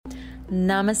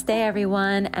Namaste,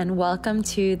 everyone, and welcome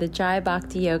to the Jai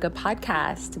Bhakti Yoga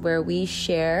podcast, where we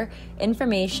share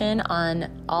information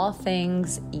on all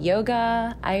things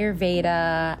yoga,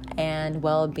 Ayurveda, and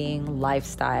well-being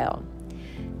lifestyle.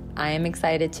 I am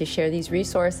excited to share these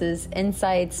resources,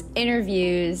 insights,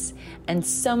 interviews, and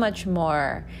so much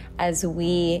more as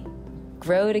we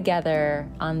grow together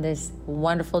on this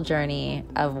wonderful journey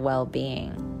of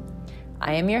well-being.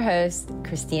 I am your host,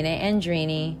 Christina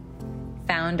Andrini,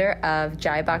 founder of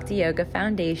Jai Bhakti Yoga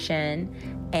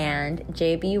Foundation and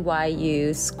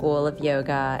JBYU School of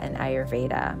Yoga and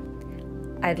Ayurveda.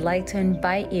 I'd like to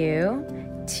invite you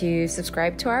to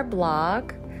subscribe to our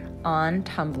blog on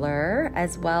Tumblr,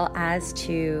 as well as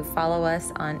to follow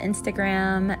us on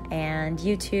Instagram and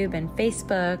YouTube and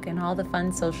Facebook and all the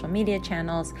fun social media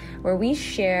channels where we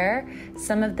share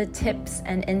some of the tips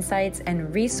and insights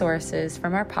and resources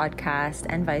from our podcast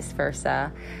and vice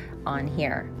versa on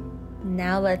here.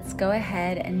 Now let's go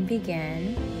ahead and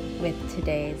begin with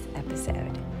today's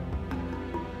episode.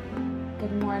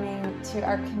 Good morning to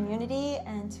our community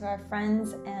and to our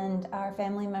friends and our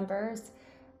family members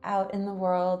out in the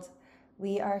world.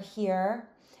 We are here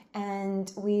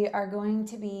and we are going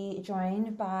to be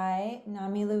joined by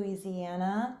NAMI,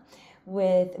 Louisiana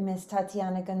with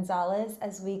us.Tatiana Gonzalez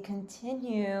as we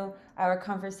continue our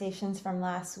conversations from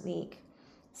last week.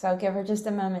 So I'll give her just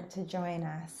a moment to join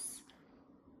us.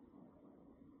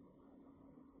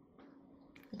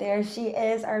 There she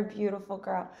is, our beautiful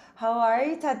girl. How are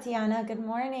you, Tatiana? Good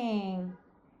morning.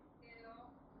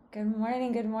 Good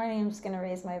morning, good morning. I'm just going to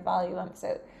raise my volume up so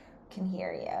I can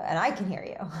hear you, and I can hear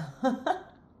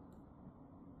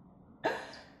you.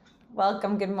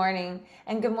 Welcome, good morning.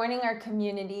 And good morning, our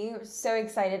community. We're so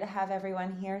excited to have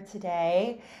everyone here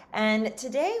today. And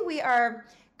today we are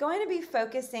going to be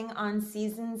focusing on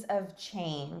seasons of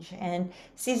change. And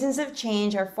seasons of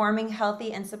change are forming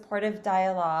healthy and supportive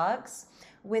dialogues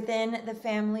within the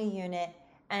family unit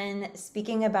and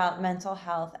speaking about mental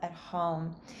health at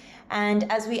home. And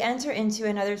as we enter into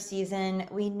another season,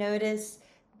 we notice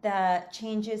the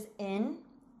changes in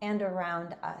and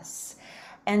around us.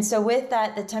 And so with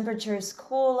that, the temperature is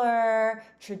cooler,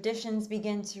 traditions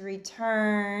begin to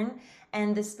return,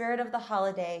 and the spirit of the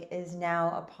holiday is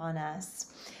now upon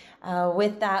us.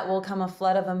 With that will come a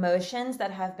flood of emotions that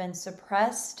have been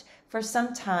suppressed for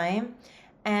some time.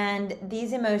 And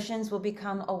these emotions will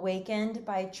become awakened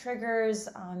by triggers,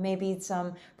 maybe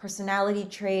some personality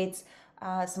traits,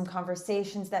 some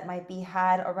conversations that might be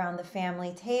had around the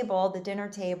family table, the dinner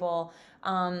table,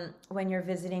 when you're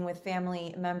visiting with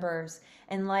family members.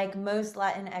 And like most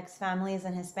Latinx families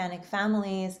and Hispanic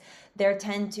families, there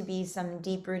tend to be some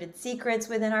deep-rooted secrets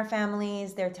within our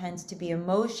families. There tends to be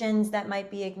emotions that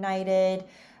might be ignited.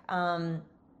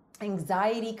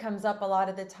 Anxiety comes up a lot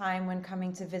of the time when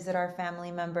coming to visit our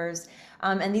family members.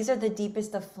 And these are the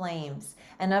deepest of flames.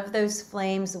 And of those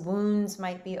flames, wounds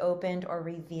might be opened or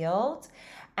revealed.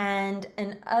 And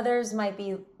others might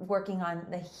be working on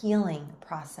the healing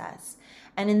process.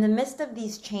 And in the midst of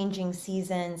these changing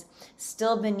seasons,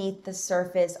 still beneath the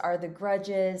surface are the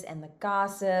grudges and the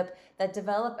gossip that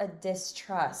develop a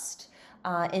distrust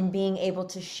in being able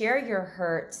to share your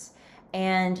hurts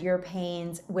and your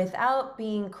pains without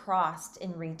being crossed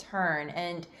in return.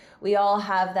 And we all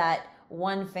have that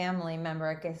one family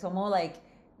member que somos like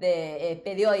the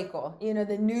periódico,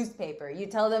 the newspaper. You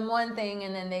tell them one thing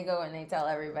and then they go and they tell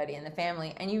everybody in the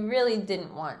family, and you really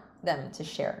didn't want them to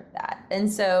share that.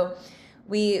 And so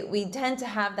we tend to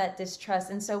have that distrust.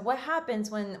 And so what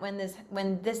happens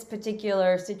when this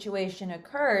particular situation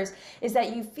occurs is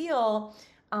that you feel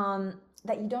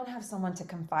that you don't have someone to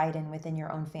confide in within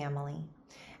your own family.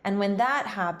 And when that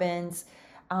happens,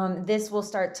 this will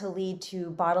start to lead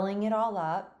to bottling it all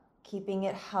up, keeping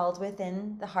it held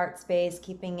within the heart space,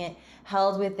 keeping it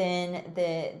held within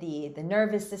the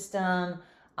nervous system.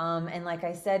 And like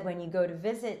I said, when you go to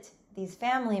visit these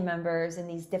family members in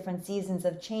these different seasons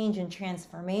of change and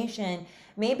transformation,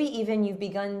 maybe even you've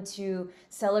begun to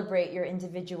celebrate your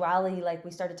individuality, like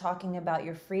we started talking about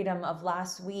your freedom of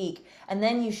last week, and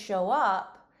then you show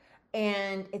up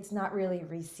and it's not really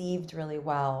received really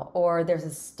well, or there's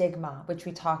a stigma, which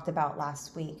we talked about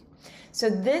last week. So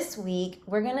this week,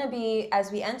 we're going to be,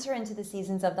 as we enter into the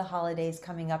seasons of the holidays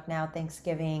coming up now,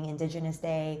 Thanksgiving, Indigenous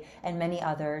Day, and many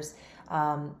others,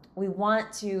 we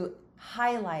want to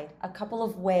highlight a couple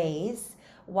of ways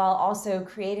while also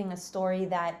creating a story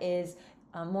that is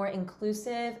more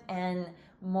inclusive and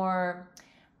more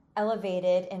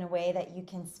elevated in a way that you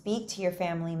can speak to your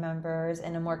family members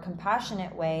in a more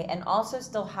compassionate way, and also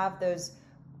still have those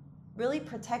really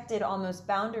protected almost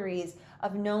boundaries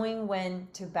of knowing when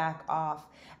to back off.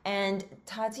 And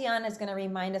Tatiana is going to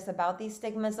remind us about these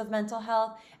stigmas of mental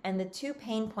health and the 2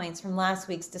 pain points from last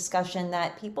week's discussion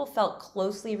that people felt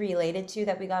closely related to,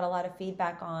 that we got a lot of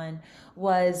feedback on,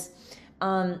 was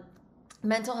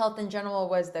mental health in general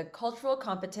was the cultural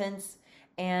competence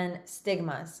and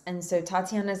stigmas. And so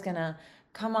Tatiana is going to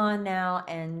come on now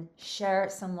and share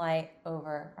some light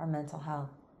over our mental health.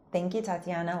 Thank you,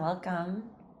 Tatiana. Welcome.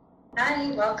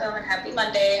 Hi, welcome and happy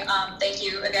Monday. Thank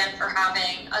you again for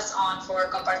having us on for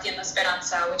Compartiendo,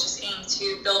 Esperanza, which is aimed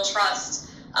to build trust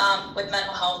with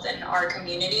mental health in our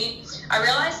community. I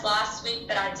realized last week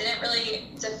that I didn't really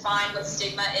define what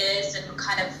stigma is and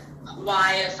kind of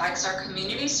why it affects our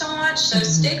community so much. So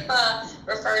stigma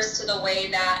refers to the way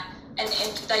that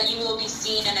that you will be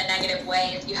seen in a negative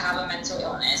way if you have a mental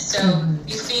illness. So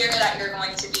you fear that you're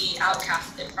going to be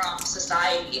outcasted from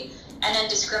society. And then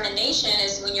discrimination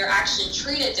is when you're actually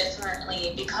treated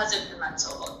differently because of your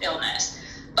mental illness.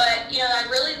 But, I'd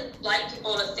really like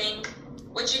people to think,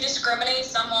 would you discriminate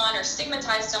someone or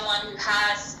stigmatize someone who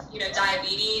has,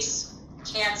 diabetes,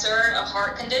 cancer, a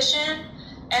heart condition?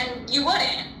 And you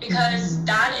wouldn't, because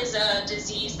that is a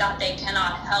disease that they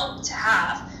cannot help to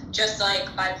have, just like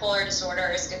bipolar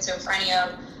disorder,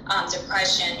 schizophrenia,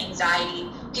 depression, anxiety.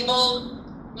 People,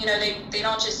 they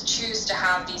don't just choose to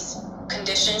have these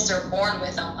conditions, they're born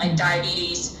with them, like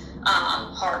diabetes,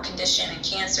 heart condition, and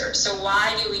cancer. So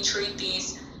why do we treat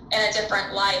these in a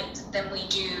different light than we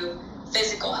do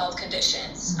physical health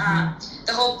conditions?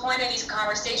 The whole point of these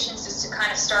conversations is to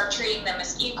kind of start treating them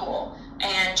as equal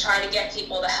and try to get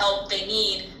people the help they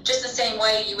need, just the same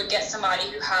way you would get somebody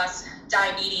who has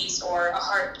diabetes or a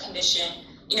heart condition,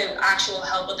 actual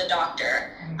help with a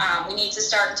doctor. We need to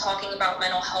start talking about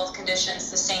mental health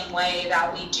conditions the same way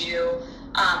that we do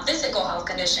physical health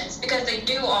conditions, because they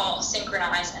do all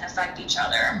synchronize and affect each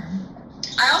other.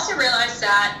 I also realized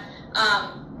that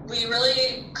we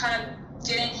really kind of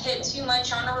didn't hit too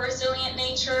much on our resilient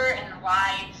nature and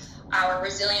why our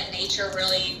resilient nature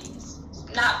really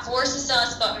not forces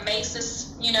us, but makes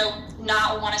us,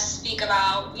 not want to speak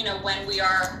about, when we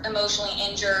are emotionally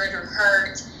injured or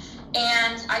hurt.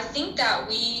 And I think that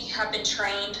we have been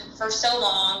trained for so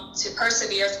long to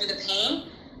persevere through the pain,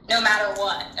 no matter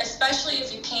what, especially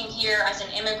if you came here as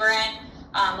an immigrant,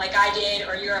 like I did,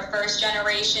 or you're a first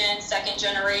generation, second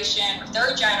generation, or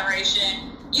third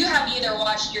generation. You have either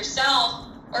watched yourself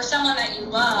or someone that you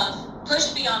love push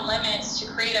beyond limits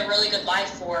to create a really good life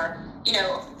for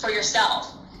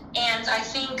yourself. And I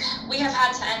think we have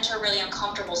had to enter really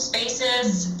uncomfortable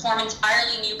spaces, form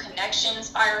entirely new connections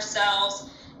by ourselves,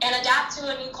 and adapt to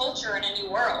a new culture and a new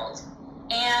world.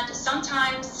 And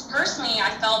sometimes, personally,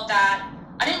 I felt that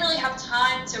I didn't really have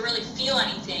time to really feel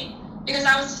anything, because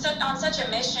I was on such a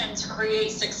mission to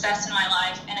create success in my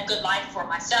life and a good life for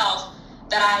myself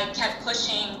that I kept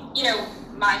pushing,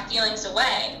 my feelings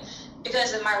away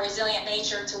because of my resilient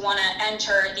nature to want to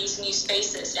enter these new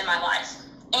spaces in my life.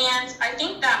 And I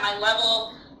think that my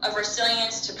level of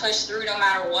resilience to push through no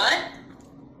matter what,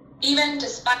 even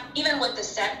with the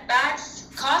setbacks,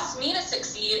 cost me to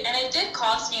succeed. And it did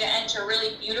cost me to enter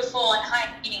really beautiful and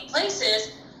high-meaning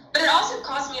places, but it also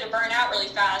caused me to burn out really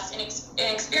fast and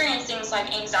experience things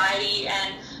like anxiety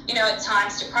and, at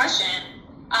times depression.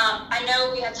 I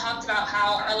know we had talked about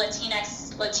how our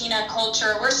Latina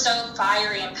culture, we're so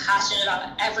fiery and passionate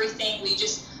about everything. We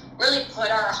just really put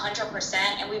our 100%,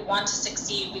 and we want to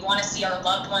succeed. We want to see our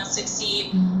loved ones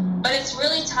succeed. But it's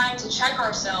really time to check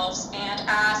ourselves and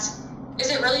ask, is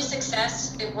it really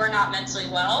success if we're not mentally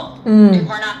well? If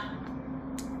we're not,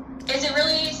 is it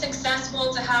really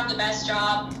successful to have the best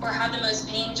job or have the most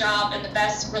paying job and the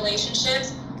best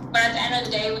relationships, but at the end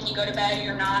of the day, when you go to bed,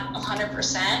 you're not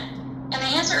 100%? And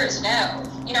the answer is no.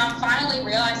 I'm finally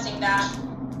realizing that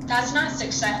that's not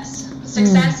success.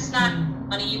 Success is not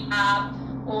money you have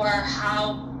or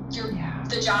how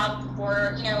the job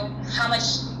or, how much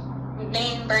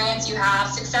name brands you have.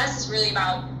 Success is really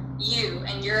about you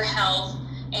and your health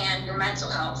and your mental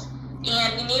health.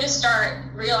 And we need to start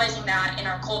realizing that in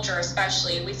our culture,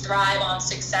 especially. We thrive on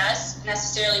success,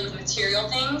 necessarily with material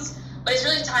things, but it's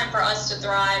really time for us to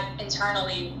thrive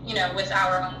internally, with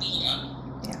our own being.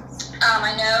 Yes.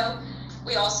 I know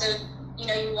we also,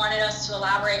 you wanted us to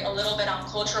elaborate a little bit on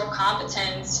cultural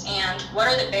competence and what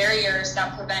are the barriers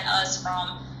that prevent us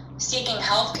from seeking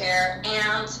healthcare.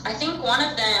 And I think one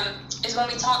of them is when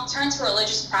we turn to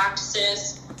religious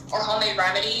practices or homemade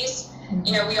remedies.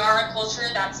 We are a culture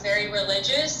that's very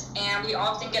religious, and we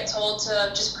often get told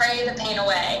to just pray the pain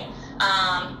away.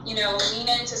 Lean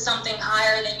into something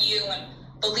higher than you and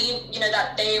believe,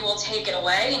 that they will take it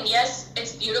away. And yes,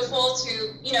 it's beautiful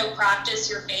to, practice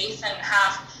your faith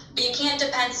but you can't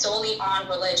depend solely on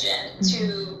religion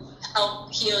to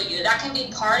help heal you. That can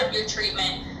be part of your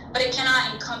treatment, but it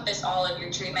cannot encompass all of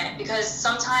your treatment, because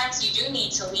sometimes you do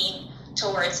need to lean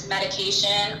towards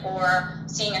medication or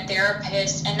seeing a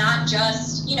therapist, and not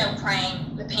just,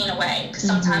 praying the pain away, because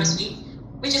sometimes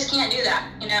we just can't do that.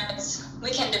 We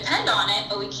can depend on it,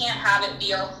 but we can't have it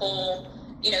be our whole,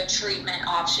 treatment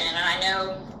option. And I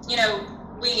know,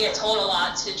 we get told a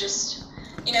lot to just,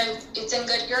 you're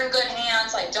in good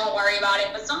hands, like, don't worry about it.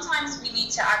 But sometimes we need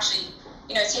to actually,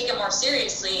 take it more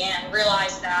seriously and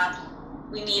realize that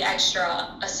we need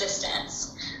extra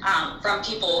assistance from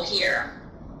people here.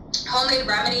 Homemade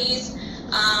remedies,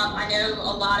 I know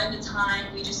a lot of the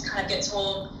time we just kind of get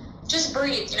told, just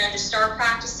breathe, just start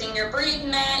practicing your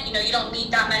breathing. You don't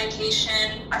need that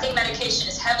medication. I think medication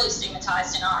is heavily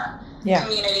stigmatized in our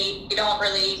community. We don't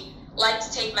really like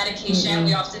to take medication.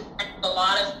 We often do a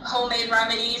lot of homemade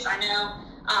remedies. I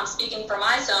know, speaking for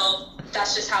myself,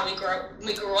 that's just how we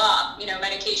grew up.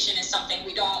 Medication is something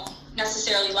we don't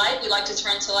necessarily like. We like to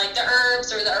turn to like the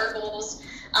herbs or the herbals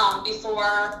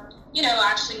before,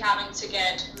 actually having to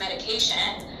get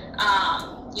medication.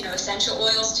 Essential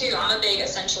oils too. I'm a big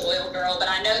essential oil girl, but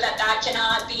I know that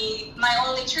cannot be my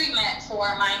only treatment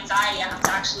for my anxiety. I have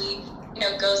to actually,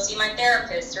 go see my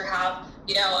therapist or have,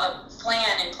 a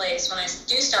plan in place when I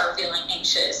do start feeling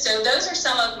anxious. So those are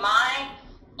some of my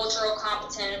cultural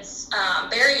competence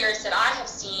barriers that I have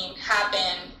seen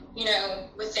happen,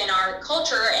 within our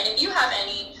culture. And if you have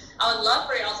any, I would love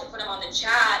for y'all to put them on the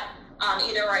chat,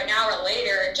 either right now or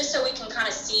later, just so we can kind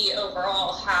of see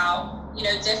overall how,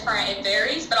 different it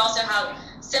varies, but also how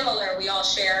similar we all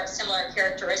share similar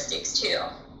characteristics too.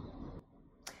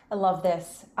 I love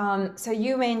this. So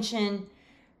you mentioned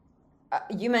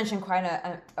quite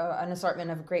an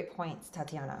assortment of great points,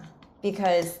 Tatiana,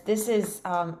 because this is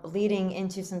leading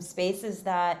into some spaces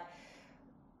that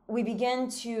we begin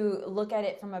to look at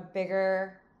it from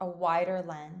a wider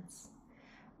lens.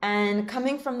 And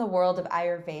coming from the world of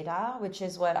Ayurveda, which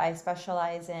is what I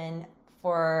specialize in,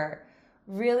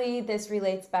 this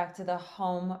relates back to the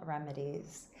home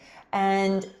remedies.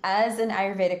 And as an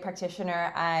Ayurvedic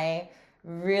practitioner, I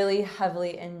really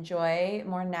heavily enjoy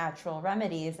more natural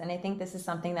remedies. And I think this is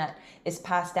something that is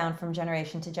passed down from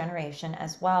generation to generation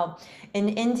as well. In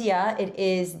India, it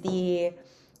is the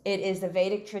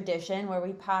Vedic tradition where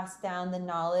we pass down the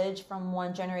knowledge from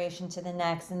one generation to the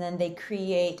next, and then they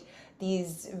create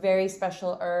these very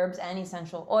special herbs and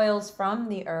essential oils from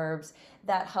the herbs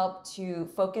that help to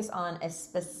focus on a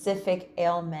specific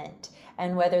ailment.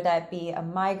 And whether that be a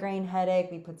migraine headache,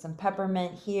 we put some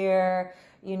peppermint here.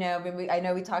 I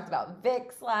know we talked about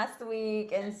Vicks last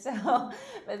week, and so,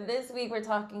 but this week we're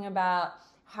talking about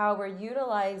how we're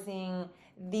utilizing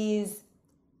these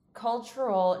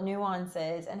cultural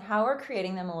nuances and how we're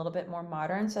creating them a little bit more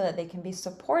modern so that they can be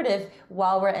supportive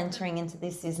while we're entering into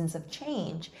these seasons of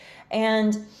change.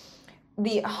 And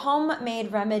the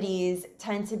homemade remedies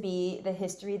tend to be the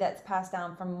history that's passed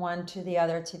down from one to the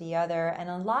other to the other. And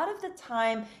a lot of the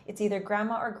time, it's either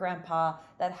grandma or grandpa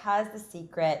that has the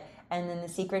secret, and then the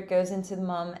secret goes into the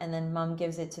mom, and then mom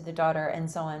gives it to the daughter, and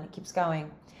so on. It keeps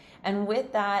going. And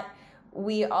with that,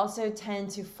 we also tend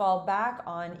to fall back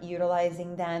on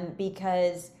utilizing them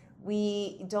because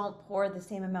we don't pour the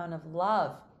same amount of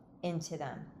love into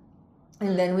them.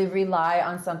 And then we rely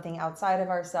on something outside of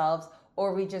ourselves,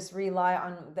 or we just rely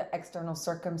on the external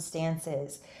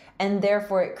circumstances. And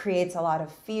therefore it creates a lot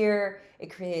of fear, it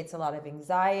creates a lot of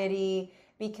anxiety,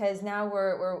 because now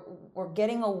we're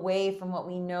getting away from what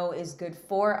we know is good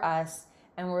for us,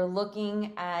 and we're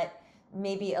looking at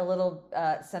maybe a little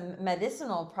some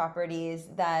medicinal properties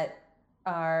that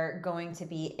are going to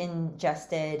be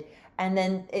ingested, and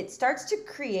then it starts to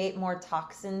create more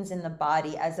toxins in the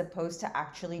body as opposed to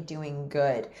actually doing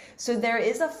good. So there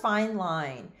is a fine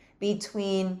line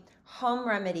between home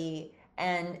remedy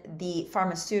and the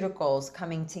pharmaceuticals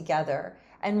coming together.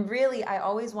 And really, I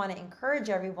always want to encourage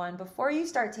everyone, before you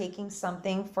start taking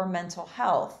something for mental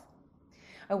health,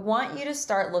 I want you to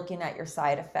start looking at your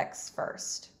side effects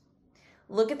first.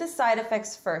 Look at the side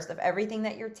effects first of everything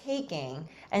that you're taking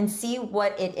and see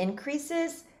what it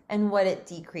increases and what it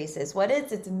decreases. What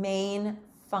is its main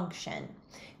function?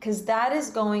 Because that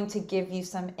is going to give you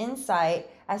some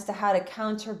insight as to how to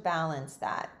counterbalance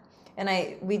that.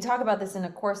 And we talk about this in a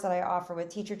course that I offer with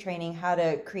teacher training, how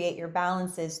to create your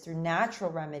balances through natural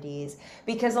remedies,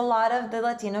 because a lot of the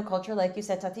Latino culture, like you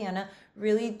said, Tatiana,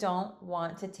 really don't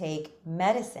want to take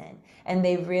medicine, and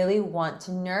they really want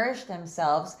to nourish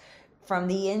themselves from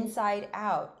the inside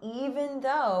out, even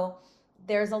though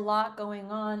there's a lot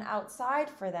going on outside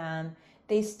for them,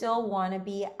 they still want to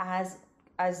be as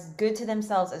good to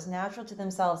themselves, as natural to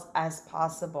themselves as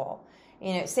possible.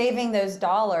 You know, saving those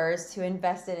dollars to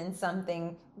invest it in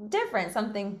something different,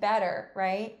 something better,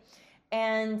 right?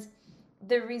 And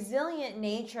the resilient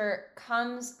nature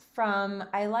comes from,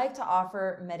 I like to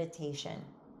offer meditation.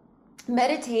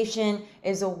 Meditation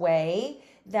is a way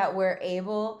that we're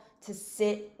able to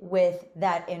sit with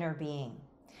that inner being.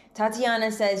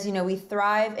 Tatiana says, you know, we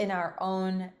thrive in our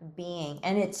own being.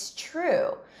 And it's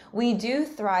true. We do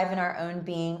thrive in our own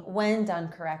being when done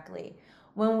correctly.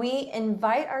 When we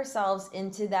invite ourselves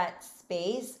into that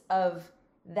space of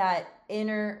that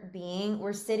inner being,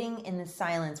 we're sitting in the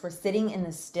silence, we're sitting in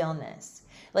the stillness.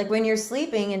 Like when you're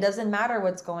sleeping, it doesn't matter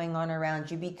what's going on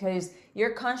around you because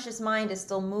your conscious mind is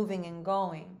still moving and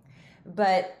going.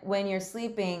 But when you're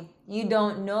sleeping, you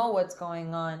don't know what's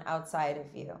going on outside of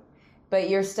you. But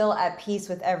you're still at peace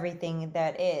with everything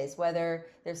that is. Whether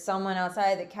there's someone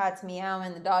outside, the cat's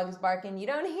meowing, the dog is barking, you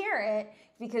don't hear it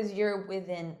because you're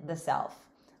within the self.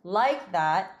 Like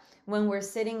that, when we're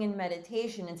sitting in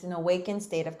meditation, it's an awakened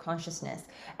state of consciousness.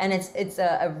 And it's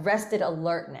a rested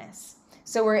alertness.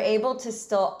 So we're able to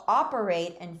still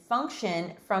operate and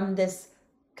function from this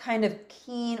kind of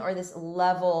keen or this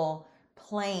level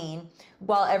plane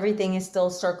while everything is still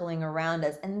circling around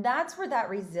us. And that's where that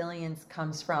resilience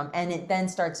comes from. And it then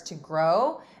starts to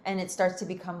grow and it starts to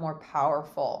become more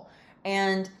powerful.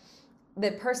 And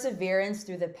the perseverance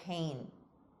through the pain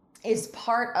is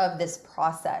part of this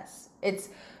process. It's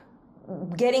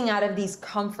getting out of these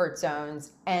comfort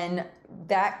zones, and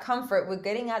that comfort with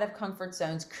getting out of comfort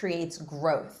zones creates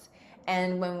growth.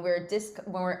 And when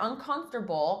we're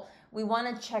uncomfortable, we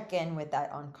want to check in with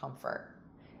that uncomfort.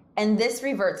 And this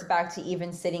reverts back to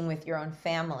even sitting with your own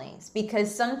families,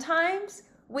 because sometimes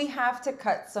we have to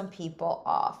cut some people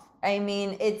off. I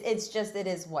mean, it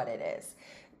is what it is.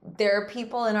 There are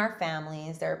people in our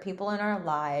families, there are people in our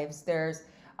lives, there's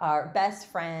our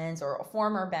best friends or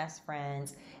former best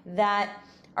friends that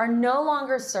are no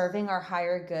longer serving our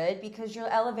higher good because you're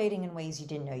elevating in ways you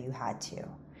didn't know you had to.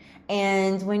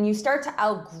 And when you start to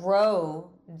outgrow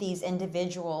these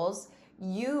individuals,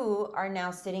 you are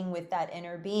now sitting with that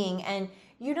inner being and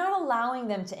you're not allowing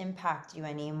them to impact you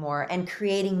anymore and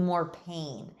creating more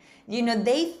pain. You know,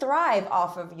 they thrive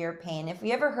off of your pain. If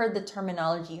you ever heard the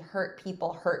terminology hurt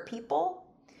people,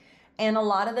 and a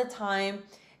lot of the time,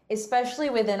 especially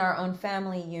within our own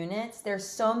family units, there's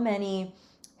so many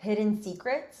hidden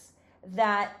secrets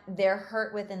that they're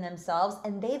hurt within themselves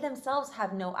and they themselves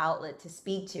have no outlet to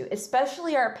speak to,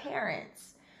 especially our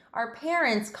parents. Our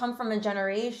parents come from a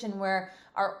generation where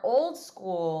our old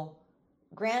school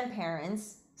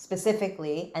grandparents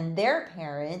specifically and their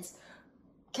parents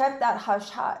kept that hush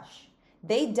hush.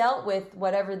 They dealt with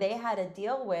whatever they had to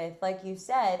deal with, like you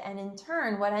said, and in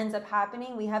turn, what ends up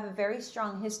happening, we have a very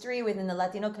strong history within the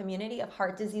Latino community of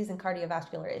heart disease and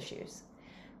cardiovascular issues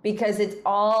because it's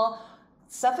all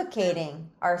suffocating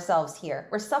ourselves here.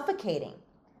 We're suffocating.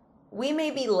 We may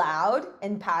be loud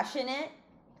and passionate,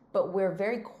 but we're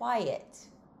very quiet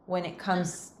when it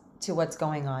comes to what's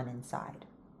going on inside.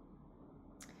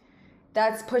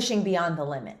 That's pushing beyond the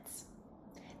limits.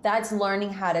 That's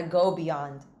learning how to go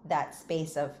beyond that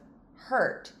space of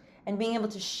hurt and being able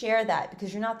to share that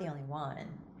because you're not the only one.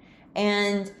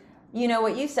 And you know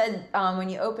what you said when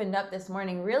you opened up this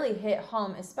morning really hit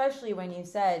home, especially when you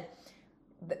said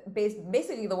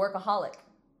basically the workaholic,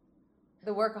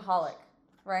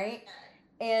 right?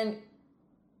 And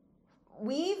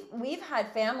we've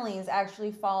had families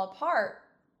actually fall apart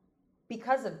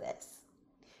because of this,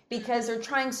 because they're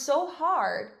trying so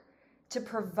hard to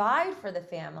provide for the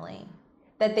family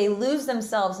that they lose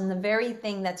themselves in the very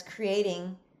thing that's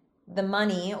creating the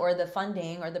money or the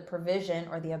funding or the provision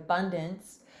or the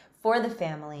abundance for the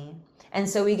family. And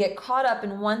so we get caught up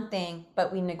in one thing,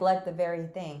 but we neglect the very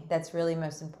thing that's really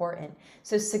most important.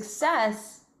 So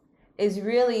success is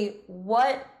really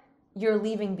what you're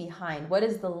leaving behind. What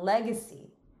is the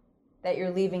legacy that you're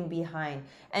leaving behind?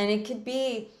 And it could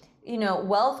be, you know,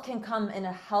 wealth can come in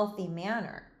a healthy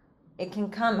manner. It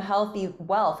can come, healthy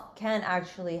wealth can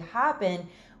actually happen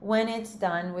when it's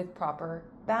done with proper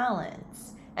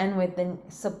balance and with the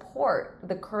support,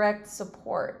 the correct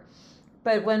support.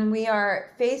 But when we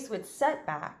are faced with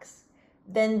setbacks,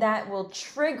 then that will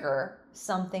trigger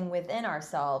something within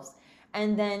ourselves.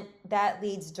 And then that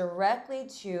leads directly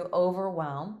to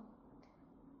overwhelm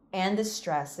and the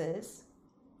stresses,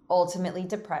 ultimately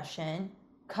depression,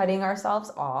 cutting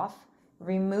ourselves off,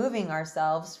 removing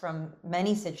ourselves from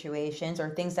many situations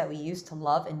or things that we used to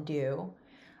love and do,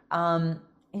 and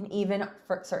even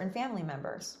for certain family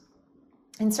members.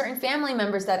 and certain family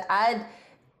members that add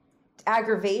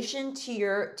aggravation to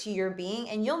your being,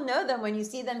 and you'll know them when you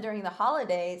see them during the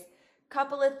holidays.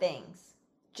 Couple of things.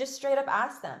 Just straight up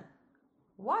ask them,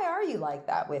 why are you like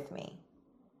that with me?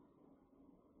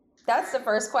 That's the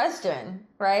first question,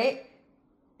 right?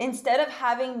 Instead of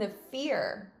having the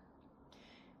fear,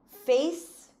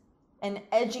 face and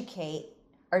educate,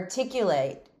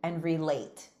 articulate, and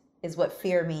relate is what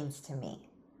fear means to me.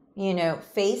 You know,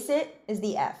 face it is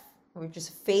the F. We're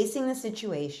just facing the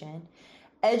situation.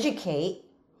 Educate,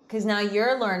 because now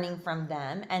you're learning from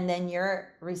them, and then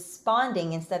you're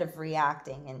responding instead of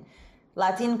reacting. In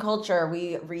Latin culture,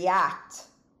 we react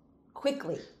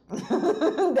quickly,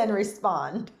 then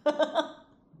respond. We've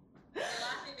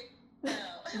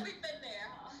been there,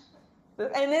 huh?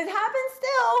 And it happens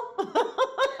still.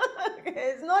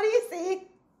 It's not easy.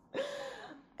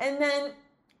 And then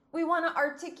we want to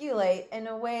articulate in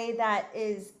a way that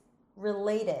is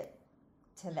related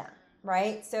to them,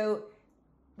 right? So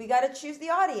we got to choose the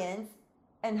audience,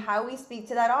 and how we speak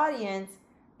to that audience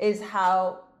is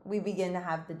how we begin to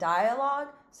have the dialogue,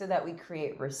 so that we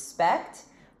create respect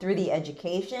through the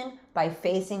education by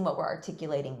facing what we're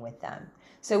articulating with them.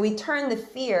 So we turn the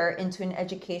fear into an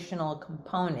educational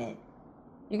component.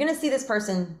 You're going to see this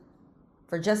person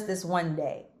for just this one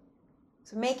day.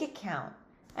 So make it count.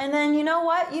 And then you know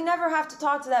what? You never have to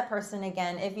talk to that person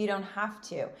again if you don't have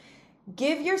to.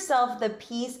 Give yourself the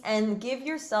peace and give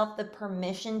yourself the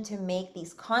permission to make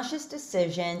these conscious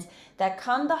decisions that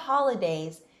come the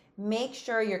holidays. Make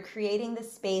sure you're creating the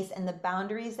space and the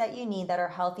boundaries that you need that are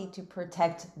healthy to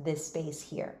protect this space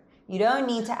here. You don't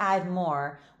need to add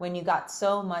more when you got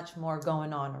so much more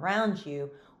going on around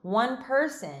you. One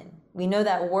person, we know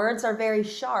that words are very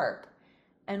sharp,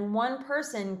 and one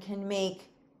person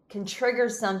can trigger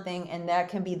something, and that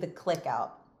can be the click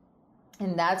out.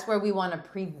 And that's where we want to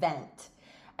prevent.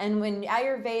 And when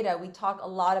Ayurveda, we talk a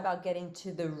lot about getting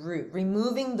to the root,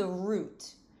 removing the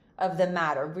root of the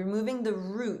matter, removing the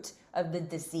root of the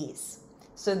disease.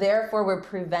 So therefore, we're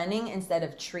preventing instead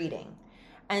of treating.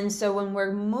 And so when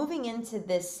we're moving into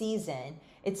this season,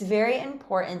 it's very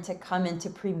important to come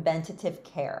into preventative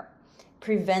care,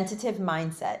 preventative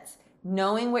mindsets,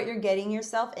 knowing what you're getting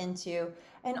yourself into.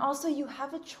 And also, you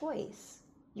have a choice.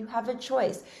 You have a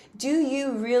choice. Do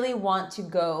you really want to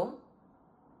go?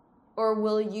 Or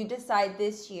will you decide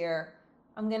this year,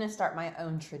 I'm going to start my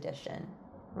own tradition,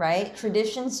 right?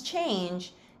 Traditions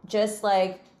change, just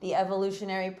like the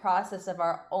evolutionary process of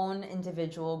our own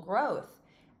individual growth.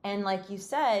 And like you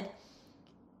said,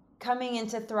 coming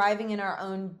into thriving in our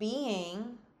own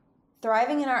being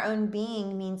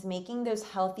means making those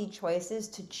healthy choices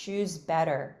to choose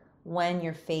better when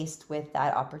you're faced with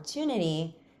that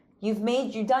opportunity. You've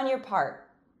done your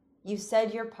part. You've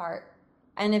said your part.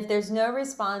 And if there's no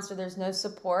response or there's no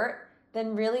support,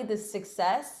 then really the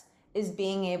success is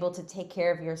being able to take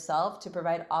care of yourself to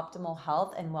provide optimal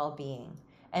health and well-being.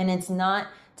 And it's not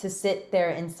to sit there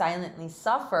and silently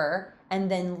suffer and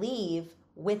then leave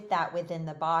with that within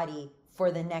the body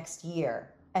for the next year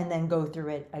and then go through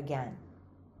it again.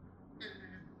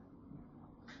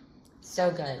 Mm-hmm.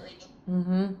 So Definitely. Good.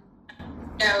 Mm-hmm.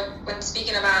 You know, when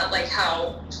speaking about like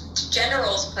how gender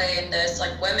roles play in this,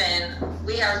 like women,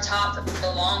 we are taught for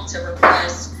so long to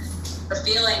repress or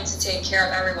feeling to take care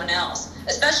of everyone else,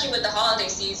 especially with the holiday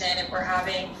season. If we're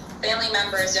having family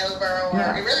members over,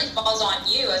 or it really falls on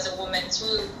you as a woman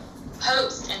to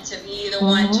host and to be the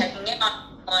one checking in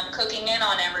on cooking in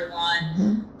on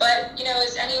everyone. But, you know,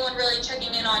 is anyone really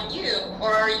checking in on you,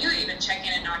 or are you even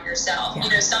checking in on yourself? You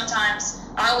know, sometimes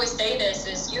I always say this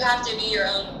is you have to be your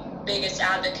own biggest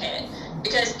advocate,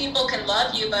 because people can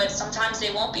love you, but sometimes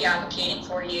they won't be advocating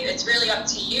for you. It's really up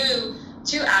to you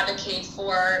to advocate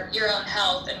for your own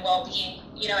health and well-being,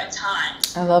 you know, at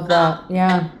times. I love that.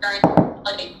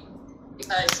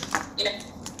 Because, you know,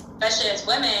 especially as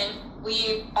women,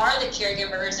 we are the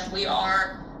caregivers and we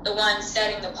are the ones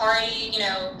setting the party, you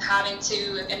know, having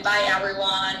to invite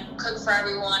everyone, cook for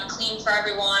everyone, clean for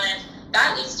everyone, and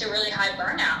that leads to really high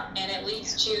burnout, and it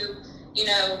leads to, you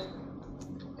know,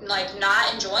 like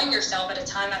not enjoying yourself at a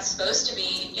time that's supposed to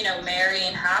be, you know, merry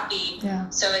and happy.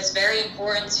 So it's very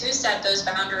important to set those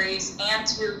boundaries and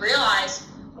to realize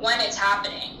when it's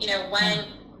happening, you know, when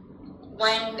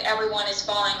everyone is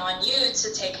falling on you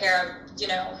to take care of, you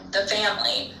know, the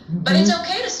family. But it's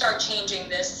okay to start changing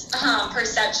this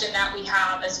perception that we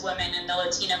have as women in the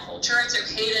Latina culture. It's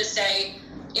okay to say,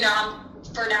 you know,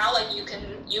 for now, like you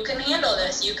can handle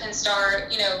this. You can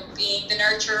start, you know, being the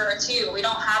nurturer too. We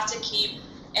don't have to keep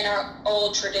in our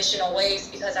old traditional ways,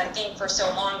 because I think for so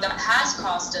long that has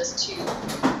caused us to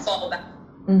fall back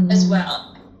as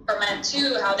well. For men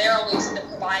too, how they're always the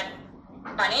provider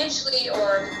financially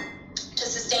or to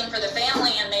sustain for the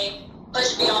family, and they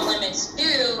push beyond limits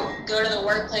to go to the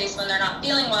workplace when they're not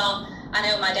feeling well. I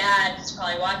know my dad is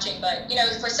probably watching, but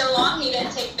for so long he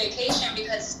didn't take vacation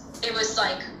because it was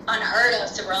like unheard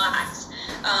of to relax.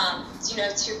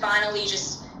 To finally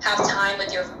just have time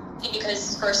with your family,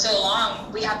 because for so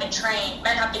long men have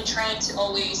been trained to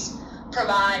always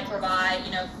provide.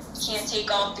 Can't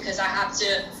take off because I have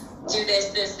to do this,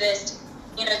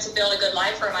 to build a good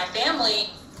life for my family.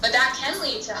 But that can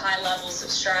lead to high levels of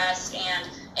stress and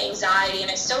anxiety,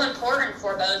 and it's so important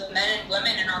for both men and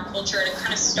women in our culture to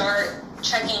kind of start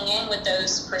checking in with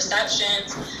those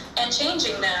perceptions and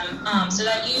changing them, so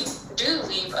that you do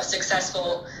lead a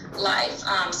successful life.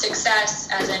 Success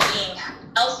as in being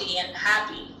healthy and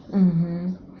happy.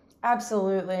 Mm-hmm.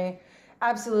 Absolutely.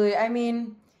 I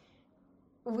mean,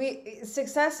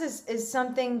 success is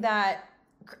something that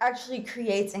actually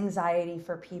creates anxiety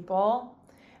for people.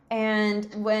 And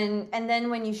then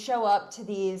when you show up to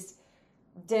these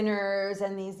dinners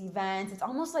and these events, it's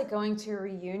almost like going to a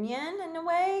reunion in a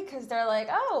way, because they're like,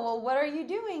 oh, well, what are you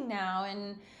doing now?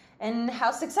 And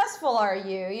how successful are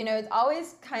you? It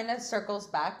always kind of circles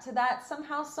back to that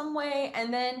somehow, some way.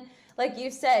 And then, like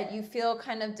you said, you feel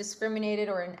kind of discriminated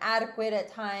or inadequate at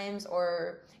times,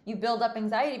 or you build up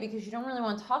anxiety because you don't really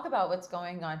want to talk about what's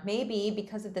going on. Maybe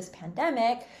because of this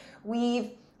pandemic,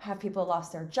 we have people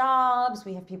lost their jobs.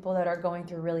 We have people that are going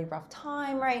through a really rough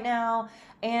time right now,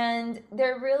 and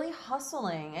they're really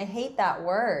hustling. I hate that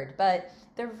word, but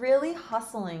they're really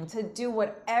hustling to do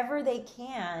whatever they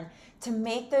can to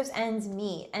make those ends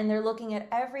meet. And they're looking at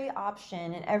every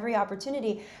option and every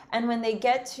opportunity. And when they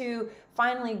get to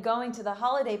finally going to the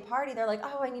holiday party, they're like,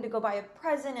 oh, I need to go buy a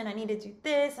present, and I need to do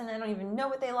this, and I don't even know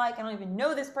what they like. I don't even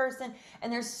know this person.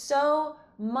 And there's so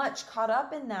much caught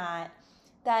up in that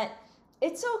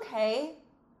it's okay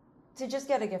to just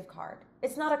get a gift card.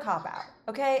 It's not a cop-out,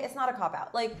 okay? It's not a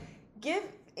cop-out. Like,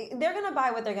 they're gonna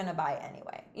buy what they're gonna buy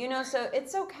anyway, so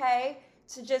it's okay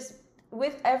to just,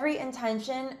 with every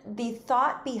intention, the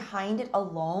thought behind it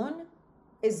alone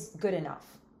is good enough.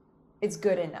 It's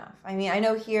good enough. I mean, I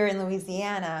know here in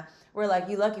Louisiana, we're like,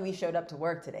 you lucky we showed up to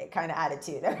work today kind of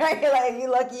attitude, right? Like, you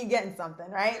lucky you getting something,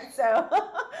 right? So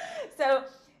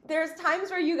there's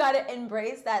times where you got to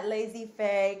embrace that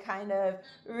laissez-faire kind of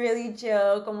really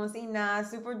chill, como si nada,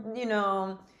 super,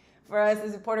 for us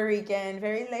as a Puerto Rican,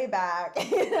 very laid back,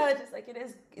 just like it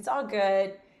is, it's all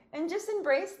good. And just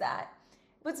embrace that.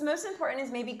 What's most important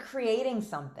is maybe creating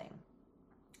something.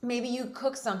 Maybe you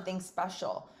cook something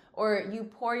special, or you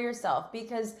pour yourself,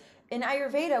 because in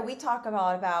Ayurveda, we talk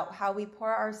about how we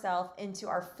pour ourselves into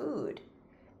our food.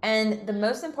 And the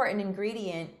most important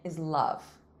ingredient is love.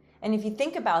 And if you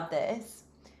think about this,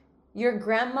 your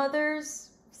grandmother's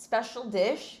special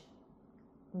dish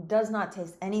does not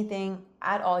taste anything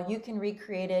at all. You can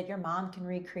recreate it. Your mom can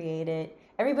recreate it.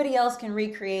 Everybody else can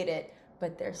recreate it.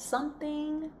 But there's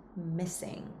something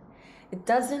missing. It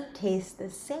doesn't taste the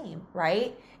same,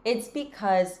 right? It's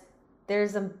because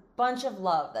there's a bunch of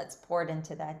love that's poured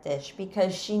into that dish,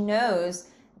 because she knows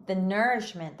the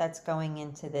nourishment that's going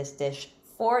into this dish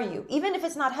for you. Even if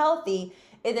it's not healthy,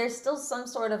 there's still some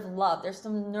sort of love. There's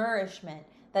some nourishment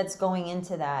that's going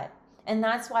into that. And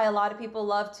that's why a lot of people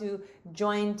love to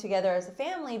join together as a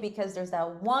family, because there's that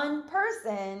one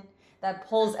person that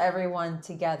pulls everyone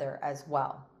together as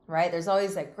well, right? There's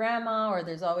always that grandma, or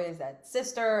there's always that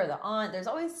sister or the aunt. There's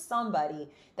always somebody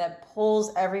that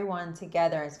pulls everyone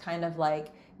together. It's kind of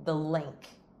like the link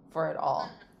for it all.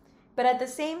 But at the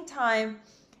same time,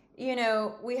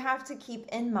 we have to keep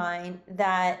in mind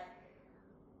that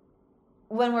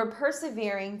when we're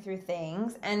persevering through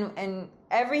things, and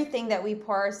everything that we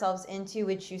pour ourselves into,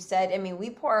 which you said, I mean, we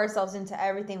pour ourselves into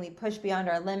everything, we push beyond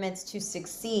our limits to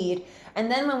succeed.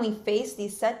 And then when we face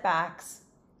these setbacks,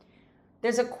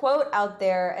 there's a quote out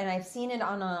there, and I've seen it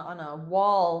on a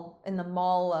wall in the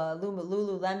mall.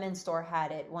 Lululemon store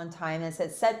had it one time. It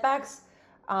said, setbacks,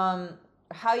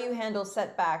 how you handle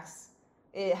setbacks.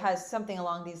 It has something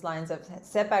along these lines of,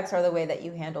 setbacks are the way that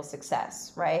you handle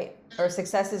success, right? Or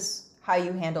success is how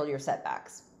you handle your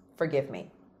setbacks. Forgive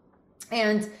me.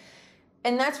 And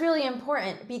that's really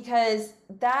important, because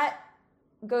that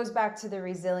goes back to the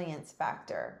resilience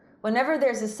factor. Whenever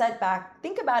there's a setback,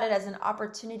 think about it as an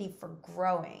opportunity for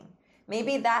growing.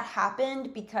 Maybe that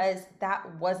happened because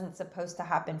that wasn't supposed to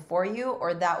happen for you,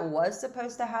 or that was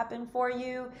supposed to happen for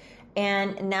you.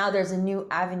 And now there's a new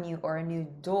avenue or a new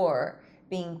door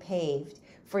being paved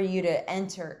for you to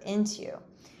enter into.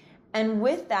 And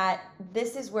with that,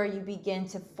 this is where you begin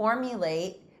to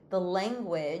formulate the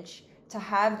language to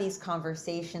have these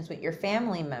conversations with your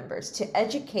family members, to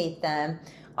educate them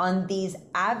on these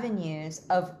avenues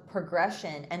of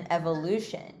progression and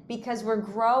evolution, because we're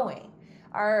growing.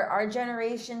 Our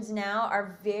generations now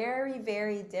are very,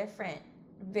 very different.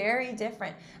 Very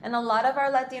different. And a lot of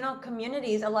our Latino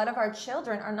communities, a lot of our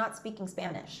children are not speaking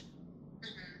Spanish.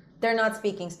 They're not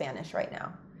speaking Spanish right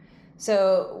now.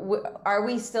 So are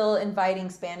we still inviting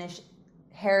Spanish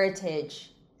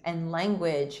heritage and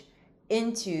language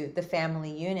into the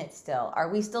family unit still? Are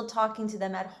we still talking to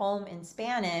them at home in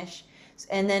Spanish,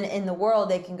 and then in the world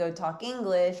they can go talk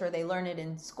English, or they learn it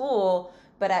in school,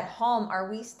 but at home, are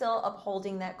we still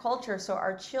upholding that culture so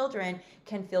our children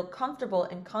can feel comfortable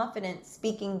and confident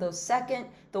speaking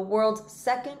the world's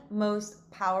second most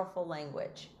powerful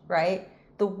language, right?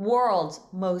 The world's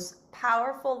most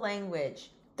powerful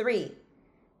language. 3,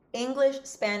 English,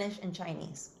 Spanish, and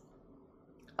Chinese.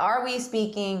 Are we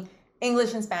speaking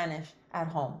English and Spanish at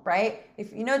home, right?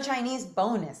 If you know Chinese,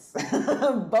 bonus,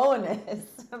 bonus,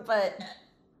 but,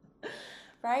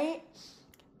 right?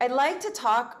 I'd like to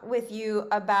talk with you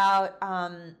about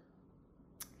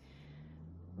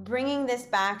bringing this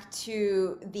back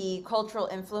to the cultural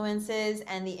influences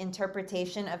and the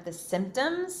interpretation of the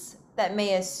symptoms that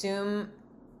may assume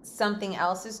something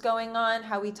else is going on.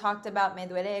 How we talked about me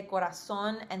duele el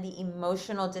corazón and the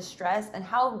emotional distress, and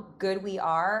how good we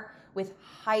are with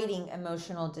hiding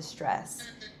emotional distress.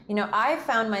 You know, I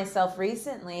found myself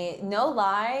recently, no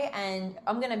lie, and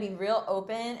I'm going to be real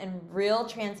open and real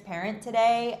transparent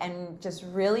today and just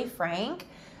really frank.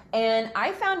 And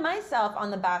I found myself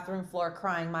on the bathroom floor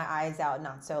crying my eyes out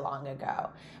not so long ago,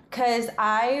 because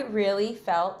I really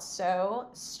felt so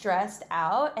stressed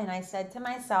out. And I said to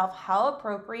myself, how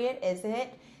appropriate is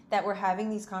it that we're having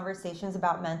these conversations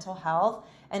about mental health?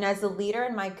 And as a leader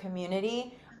in my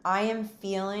community, I am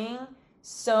feeling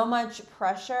so much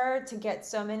pressure to get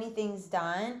so many things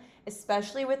done,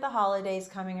 especially with the holidays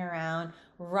coming around,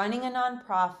 running a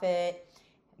nonprofit,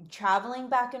 traveling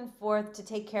back and forth to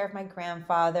take care of my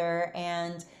grandfather,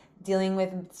 and dealing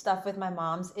with stuff with my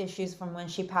mom's issues from when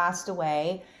she passed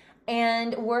away,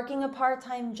 and working a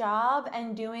part-time job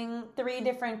and doing 3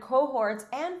 different cohorts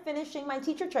and finishing my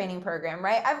teacher training program,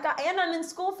 right? And I'm in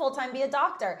school full-time, be a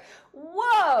doctor.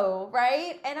 Whoa,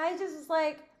 right? And I just was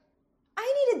like,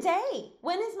 I need a day.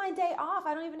 When is my day off?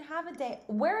 I don't even have a day.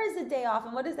 Where is the day off,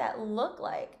 and what does that look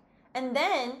like? And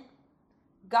then,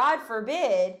 God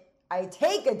forbid, I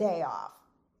take a day off,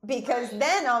 because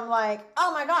then I'm like,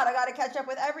 oh my God, I got to catch up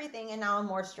with everything, and now I'm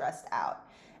more stressed out.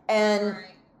 And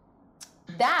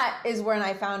that is when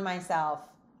I found myself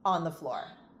on the floor.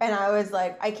 And I was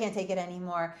like, I can't take it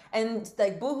anymore. And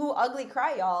like, boohoo, ugly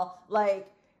cry, y'all.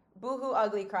 Like, boohoo,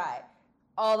 ugly cry.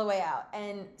 All the way out.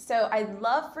 And so I'd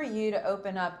love for you to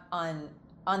open up on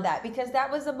that, because that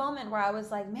was a moment where I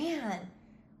was like, man,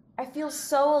 I feel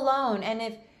so alone. And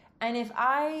if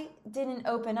I didn't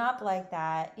open up like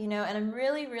that, you know, and I'm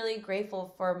really, really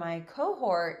grateful for my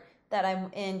cohort that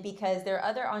I'm in, because there are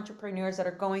other entrepreneurs that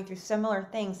are going through similar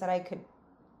things that I could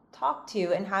talk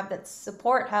to and have that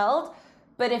support held.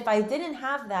 But if I didn't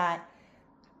have that,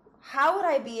 how would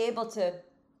I be able to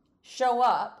show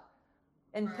up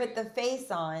and put the face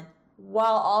on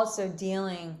while also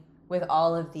dealing with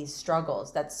all of these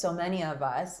struggles that so many of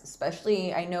us,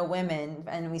 especially I know women,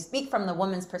 and we speak from the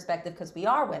woman's perspective because we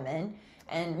are women,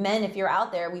 and men, if you're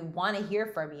out there, we want to hear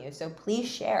from you. So please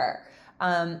share,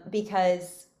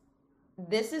 because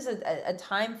this is a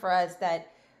time for us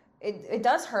that it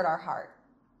does hurt our heart.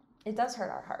 It does hurt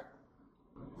our heart.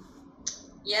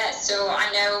 Yes, so I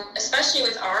know, especially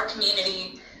with our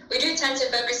community, we do tend to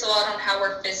focus a lot on how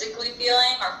we're physically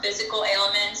feeling, our physical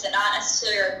ailments, and not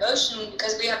necessarily our emotion,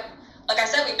 because we have, like I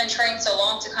said, we've been trained so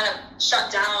long to kind of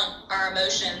shut down our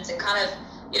emotions and kind of,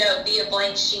 you know, be a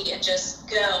blank sheet and just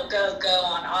go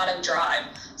on auto drive.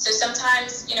 So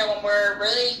sometimes, you know, when we're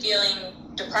really feeling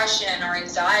depression or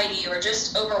anxiety or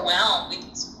just overwhelmed,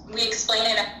 we explain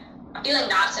it, I'm feeling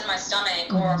knots in my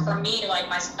stomach, or for me, like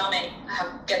my stomach,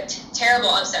 I get terrible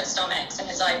upset stomachs, and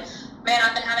it's like, man,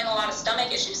 I've been having a lot of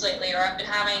stomach issues lately, or I've been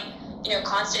having, you know,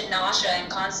 constant nausea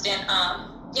and constant,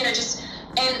 you know, just,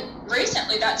 and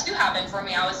recently that too happened for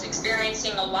me. I was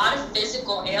experiencing a lot of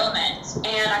physical ailments,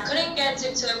 and I couldn't get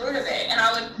to the root of it. And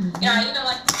I would, you know, I even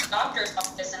went to the doctor's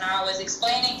office, and I was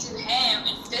explaining to him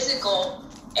in physical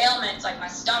ailments, like my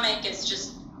stomach is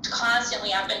just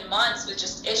constantly, I've been months with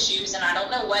just issues, and I don't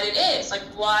know what it is, like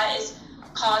what is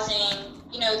causing,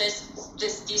 you know, these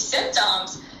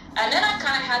symptoms. And then I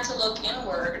kind of had to look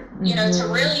inward, you know, to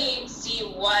really see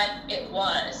what it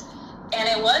was. And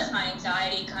it was my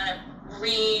anxiety kind of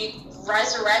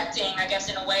resurrecting, I guess,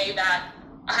 in a way that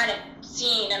I hadn't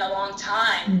seen in a long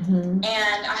time.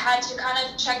 And I had to kind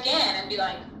of check in and be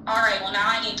like, all right, well, now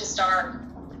I need to start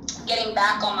getting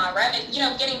back on my remedy,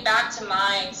 getting back to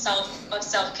my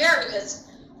self-care, because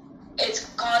it's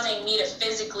causing me to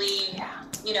physically,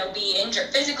 be injured,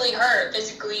 physically hurt,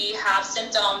 physically have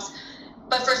symptoms.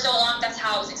 But for so long, that's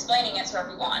how I was explaining it to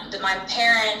everyone. My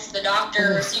parents, the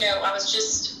doctors, I was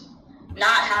just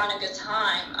not having a good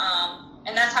time.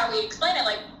 And that's how we explain it,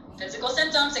 like physical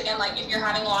symptoms. Again, like if you're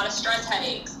having a lot of stress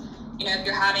headaches, if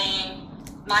you're having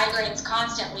migraines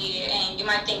constantly and you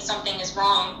might think something is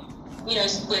wrong,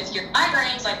 with your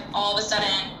migraines, like all of a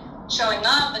sudden showing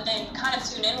up, but then kind of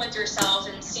tune in with yourself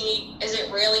and see, is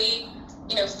it really,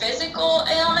 physical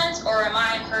ailments, or am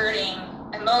I hurting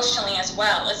emotionally as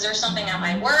well? Is there something at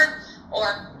my work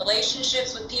or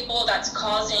relationships with people that's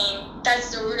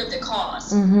the root of the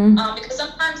cause? Because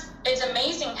sometimes it's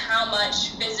amazing how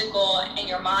much physical and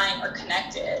your mind are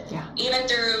connected. Even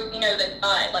through, the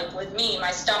gut. Like with me,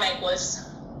 my stomach was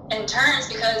in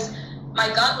turns because my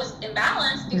gut was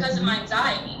imbalanced because of my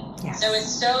anxiety. So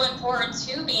it's so important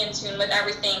to be in tune with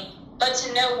everything, but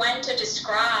to know when to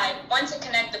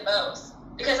connect the both.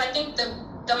 Because I think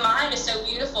the mind is so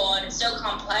beautiful and it's so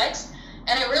complex,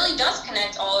 and it really does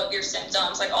connect all of your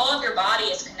symptoms. Like all of your body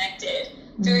is connected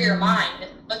through your mind.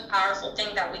 It's the most powerful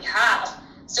thing that we have.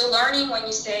 So learning when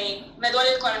you say, me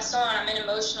duele el corazón, I'm in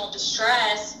emotional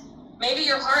distress, maybe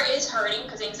your heart is hurting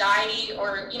because anxiety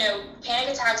or,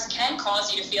 panic attacks can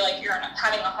cause you to feel like you're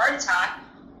having a heart attack,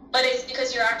 but it's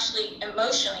because you're actually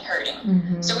emotionally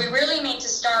hurting. So we really need to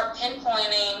start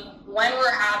pinpointing when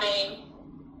we're having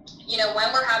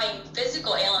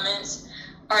physical ailments.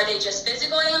 Are they just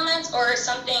physical ailments, or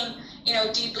something,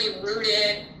 deeply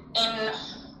rooted in,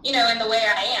 in the way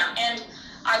I am? And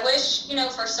I wish,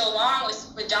 for so long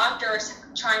with doctors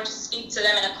trying to speak to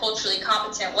them in a culturally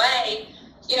competent way,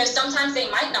 sometimes they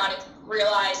might not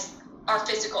realize our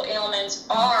physical ailments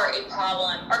are a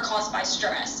problem, are caused by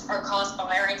stress, are caused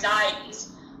by our anxieties.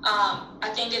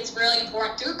 I think it's really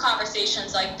important through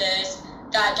conversations like this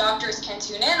that doctors can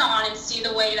tune in on and see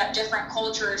the way that different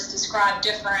cultures describe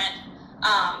different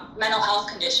mental health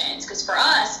conditions. Because for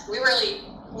us, we really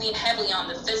lean heavily on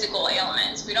the physical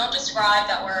ailments. We don't describe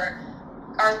that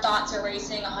our thoughts are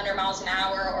racing 100 miles an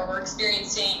hour, or we're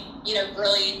experiencing,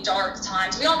 really dark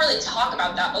times. We don't really talk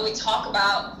about that, but we talk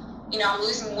about, I'm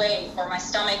losing weight, or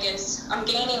I'm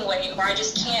gaining weight, or I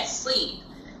just can't sleep.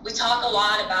 We talk a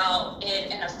lot about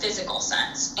it in a physical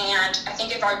sense. And I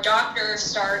think if our doctors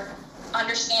start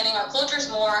understanding our cultures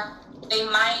more, they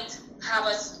might have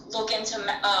us look into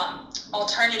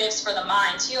alternatives for the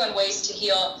mind too, and ways to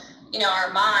heal,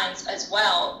 our minds as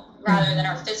well, rather than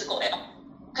our physical ailments.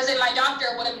 Because if my doctor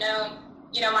would have known,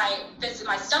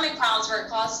 my stomach problems were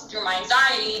caused through my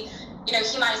anxiety,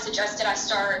 he might have suggested I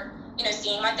start,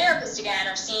 seeing my therapist again,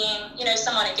 or seeing,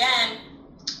 someone again,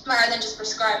 rather than just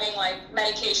prescribing like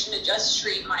medication to just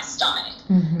treat my stomach.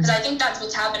 Because I think that's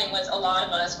what's happening with a lot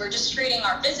of us. We're just treating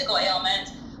our physical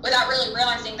ailments without really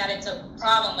realizing that it's a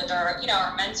problem with our,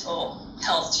 our mental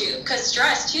health too. Because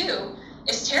stress too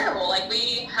is terrible. Like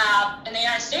we have, in the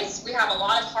United States, we have a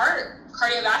lot of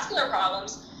cardiovascular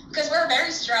problems because we're a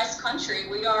very stressed country.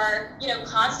 We are,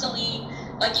 constantly,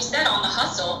 like you said, on the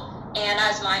hustle. And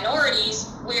as minorities,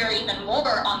 we are even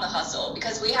more on the hustle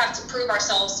because we have to prove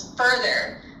ourselves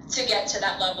further to get to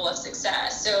that level of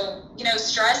success. So,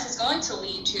 stress is going to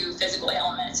lead to physical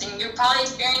ailments, and you'll probably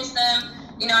experience them.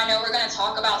 I know we're going to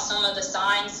talk about some of the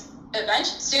signs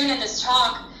soon in this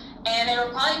talk, and it'll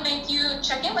probably make you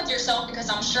check in with yourself, because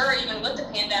I'm sure even with the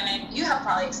pandemic, you have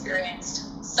probably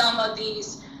experienced some of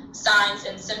these signs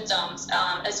and symptoms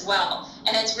as well.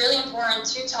 And it's really important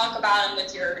to talk about them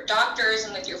with your doctors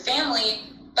and with your family,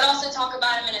 but also talk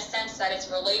about them in a sense that it's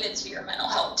related to your mental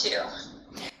health too.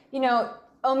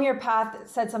 Omir Path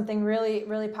said something really,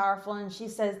 really powerful, and she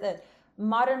says that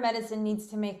modern medicine needs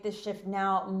to make this shift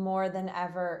now more than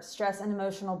ever. Stress and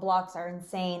emotional blocks are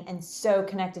insane and so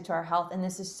connected to our health, and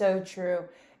this is so true.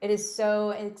 It's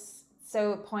so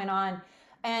point on.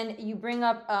 And you bring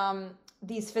up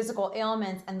these physical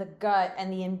ailments and the gut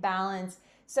and the imbalance.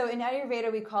 So in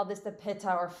Ayurveda, we call this the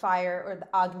pitta, or fire, or the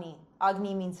agni.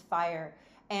 Agni means fire.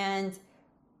 And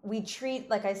we treat,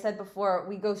 like I said before,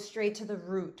 we go straight to the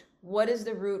root. What is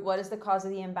the root? What is the cause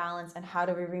of the imbalance? And how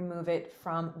do we remove it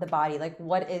from the body? Like,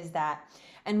 what is that?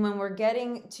 And when we're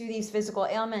getting to these physical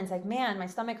ailments, like, man, my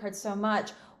stomach hurts so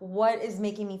much. What is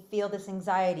making me feel this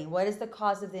anxiety? What is the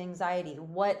cause of the anxiety?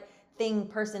 What thing,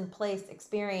 person, place,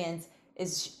 experience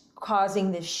is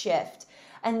causing this shift?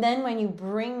 And then when you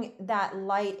bring that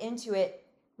light into it,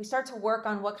 we start to work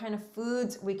on what kind of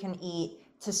foods we can eat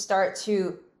to start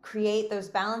to create those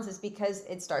balances, because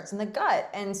it starts in the gut.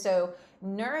 And so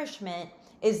nourishment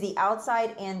is the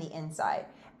outside and the inside.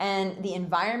 And the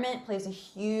environment plays a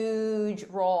huge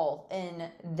role in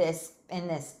this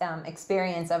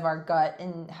experience of our gut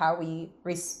and how we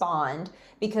respond,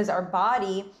 because our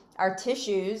body, our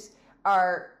tissues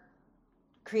are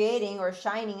creating or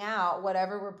shining out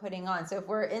whatever we're putting on. So if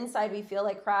we're inside, we feel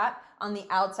like crap. On the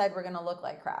outside, we're going to look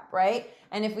like crap, right?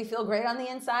 And if we feel great on the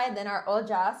inside, then our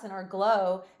ojas and our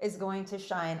glow is going to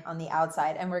shine on the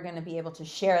outside, and we're going to be able to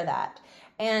share that.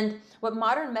 And what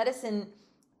modern medicine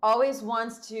always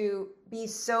wants to be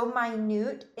so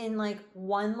minute in like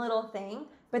one little thing,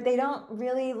 but they don't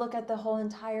really look at the whole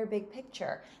entire big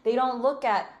picture. They don't look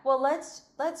at, well, let's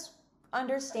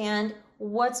understand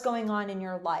what's going on in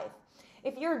your life.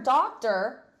 If you're a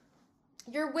doctor,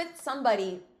 you're with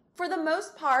somebody for the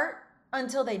most part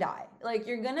until they die. Like,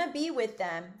 you're gonna be with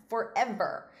them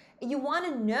forever. You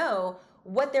wanna know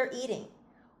what they're eating,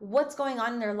 what's going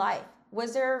on in their life.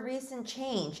 Was there a recent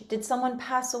change? Did someone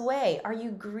pass away? Are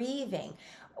you grieving?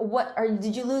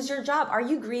 Did you lose your job? Are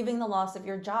you grieving the loss of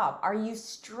your job? Are you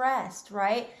stressed,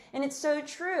 right? And it's so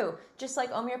true. Just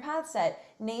like Homeopath said,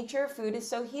 nature, food is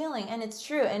so healing. And it's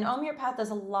true. And Homeopath does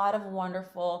a lot of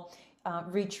wonderful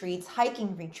retreats,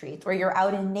 hiking retreats, where you're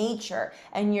out in nature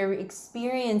and you're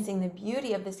experiencing the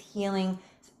beauty of this healing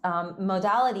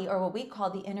modality, or what we call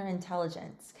the inner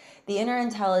intelligence. The inner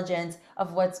intelligence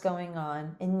of what's going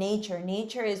on in nature.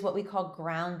 Nature is what we call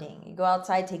grounding. You go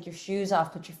outside, take your shoes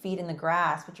off, put your feet in the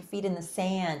grass, put your feet in the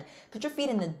sand, put your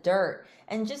feet in the dirt,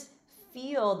 and just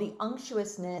feel the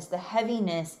unctuousness, the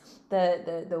heaviness,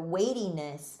 the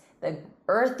weightiness, the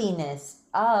earthiness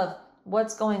of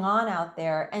what's going on out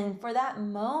there. And for that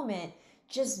moment,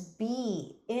 just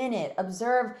be in it.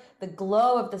 Observe the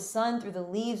glow of the sun through the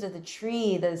leaves of the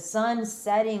tree, the sun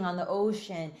setting on the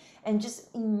ocean, and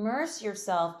just immerse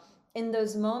yourself in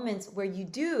those moments where you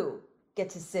do get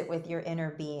to sit with your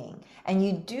inner being, and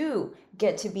you do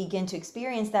get to begin to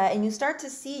experience that, and you start to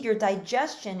see your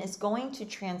digestion is going to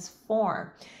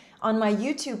transform. On my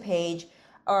YouTube page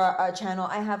or channel,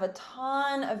 I have a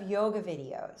ton of yoga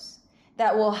videos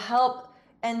that will help.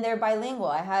 And they're bilingual.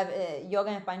 I have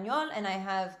yoga en español, and I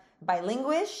have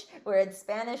bilinguish, where it's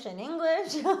Spanish and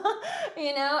English,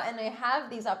 and I have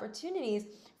these opportunities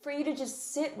for you to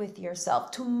just sit with yourself,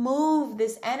 to move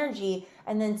this energy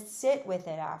and then sit with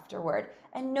it afterward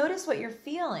and notice what you're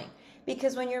feeling.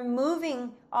 Because when you're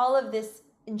moving all of this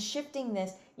and shifting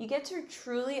this, you get to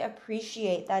truly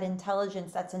appreciate that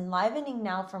intelligence that's enlivening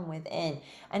now from within.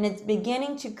 And it's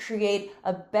beginning to create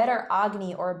a better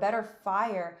Agni, or a better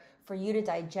fire, for you to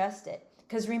digest it.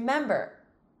 Because remember,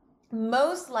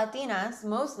 most Latinas,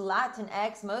 most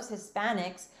Latinx, most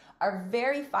Hispanics are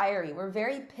very fiery. We're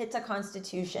very Pitta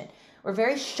constitution. We're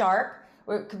very sharp.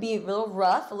 It could be a little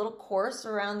rough, a little coarse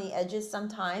around the edges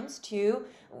sometimes too.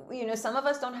 Some of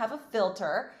us don't have a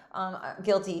filter.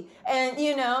 Guilty. And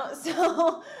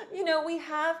so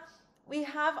we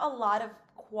have a lot of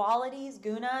qualities,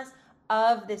 gunas,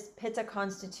 of this Pitta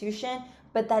constitution,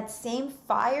 but that same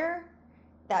fire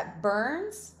that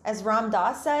burns, as Ram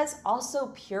Dass says, also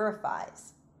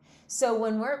purifies. So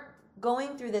when we're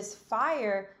going through this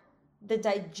fire, the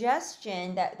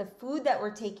digestion, that the food that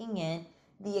we're taking in,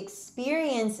 the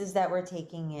experiences that we're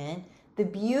taking in, the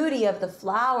beauty of the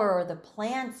flower or the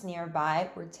plants nearby,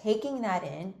 we're taking that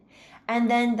in,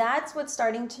 and then that's what's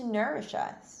starting to nourish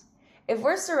us. If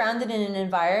we're surrounded in an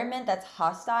environment that's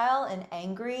hostile and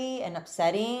angry and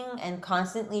upsetting and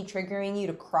constantly triggering you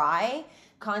to cry,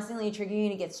 constantly triggering you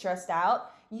to get stressed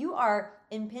out, you're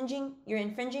infringing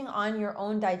on your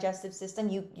own digestive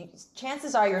system.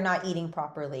 Chances are you're not eating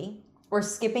properly, or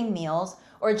skipping meals,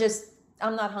 or just,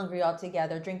 I'm not hungry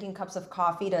altogether, drinking cups of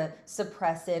coffee to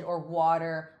suppress it, or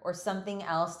water, or something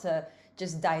else to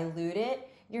just dilute it.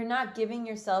 You're not giving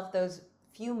yourself those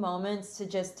few moments to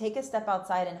just take a step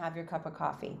outside and have your cup of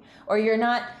coffee. Or you're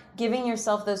not giving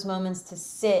yourself those moments to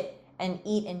sit and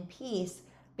eat in peace,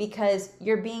 because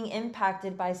you're being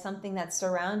impacted by something that's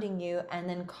surrounding you and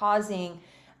then causing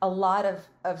a lot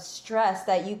of stress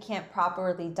that you can't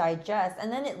properly digest.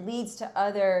 And then it leads to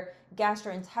other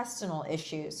gastrointestinal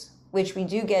issues, which we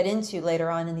do get into later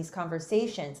on in these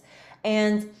conversations.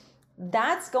 And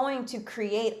that's going to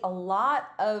create a lot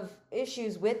of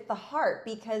issues with the heart,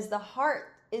 because the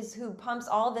heart is who pumps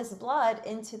all this blood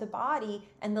into the body,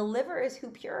 and the liver is who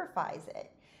purifies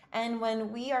it. And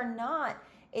when we are not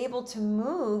able to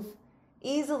move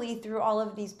easily through all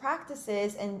of these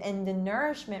practices and the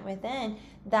nourishment within,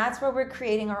 that's where we're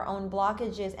creating our own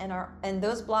blockages, and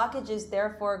those blockages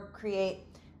therefore create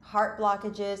heart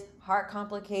blockages, heart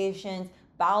complications,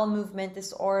 bowel movement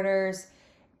disorders,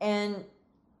 and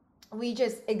we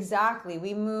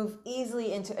move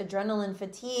easily into adrenaline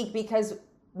fatigue, because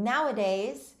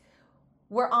nowadays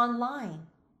we're online.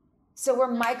 So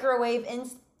we're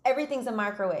everything's a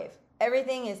microwave.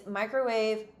 Everything is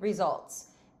microwave results.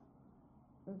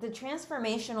 The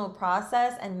transformational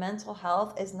process and mental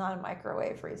health is not a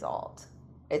microwave result.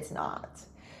 It's not.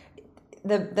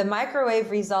 The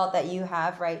microwave result that you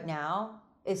have right now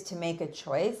is to make a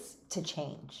choice to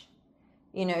change.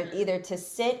 Either to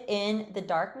sit in the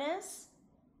darkness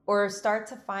or start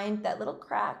to find that little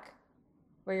crack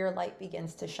where your light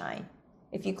begins to shine.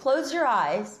 If you close your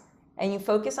eyes and you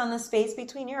focus on the space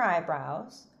between your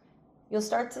eyebrows, you'll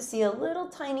start to see a little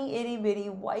tiny itty bitty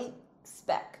white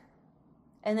speck.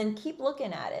 And then keep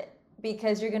looking at it,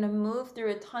 because you're going to move through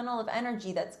a tunnel of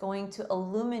energy that's going to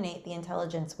illuminate the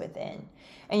intelligence within.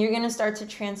 And you're going to start to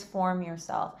transform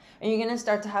yourself. And you're going to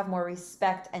start to have more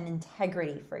respect and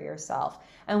integrity for yourself.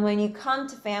 And when you come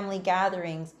to family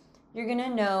gatherings, you're going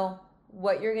to know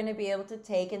what you're going to be able to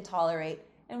take and tolerate,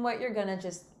 and what you're going to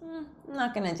just, I'm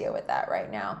not going to deal with that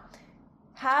right now.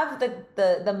 Have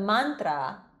the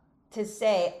mantra to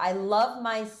say, I love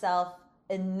myself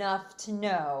enough to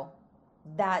know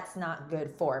that's not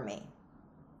good for me.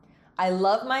 I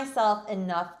love myself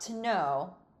enough to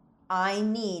know I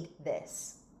need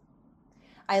this.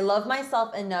 I love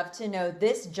myself enough to know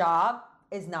this job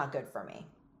is not good for me.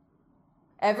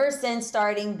 Ever since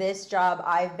starting this job,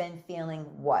 I've been feeling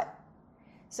what?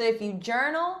 So if you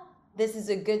journal, this is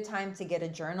a good time to get a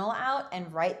journal out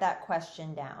and write that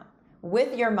question down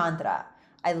with your mantra.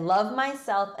 I love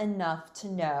myself enough to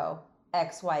know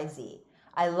XYZ.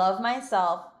 I love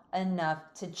myself enough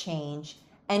to change.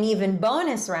 And even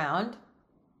bonus round,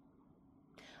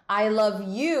 I love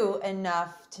you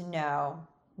enough to know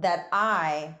that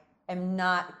I am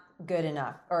not good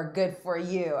enough or good for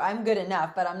you. I'm good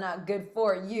enough, but I'm not good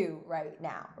for you right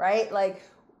now, right? Like,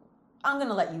 I'm going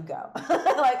to let you go.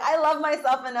 Like, I love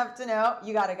myself enough to know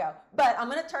you got to go. But I'm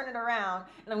going to turn it around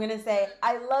and I'm going to say,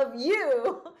 I love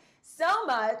you so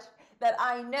much that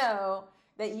I know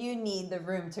that you need the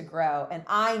room to grow and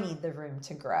I need the room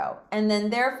to grow. And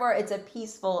then therefore it's a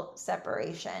peaceful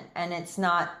separation, and it's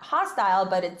not hostile,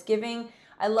 but it's giving,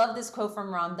 I love this quote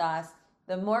from Ram Dass,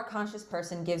 the more conscious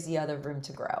person gives the other room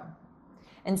to grow.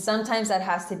 And sometimes that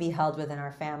has to be held within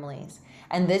our families.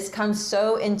 And this comes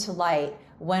so into light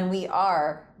when we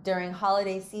are during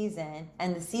holiday season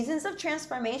and the seasons of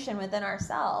transformation within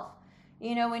ourselves.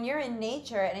 When you're in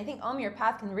nature, and I think Your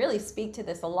Path can really speak to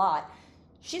this a lot.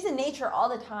 She's in nature all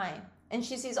the time, and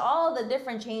she sees all the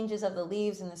different changes of the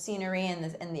leaves and the scenery and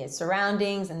the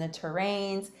surroundings and the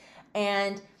terrains.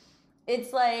 And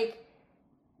it's like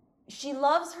she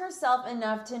loves herself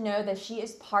enough to know that she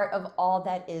is part of all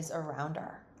that is around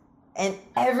her. And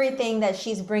everything that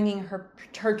she's bringing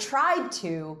her tribe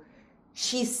to,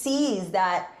 she sees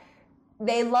that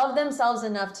they love themselves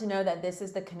enough to know that this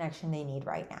is the connection they need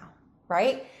right now,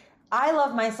 right? I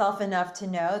love myself enough to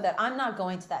know that I'm not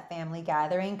going to that family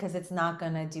gathering because it's not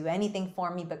going to do anything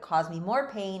for me but cause me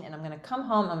more pain, and I'm going to come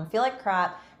home, I'm going to feel like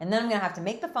crap, and then I'm going to have to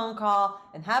make the phone call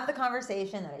and have the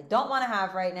conversation that I don't want to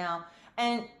have right now.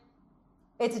 And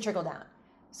it's a trickle down.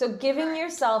 So giving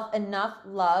yourself enough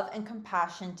love and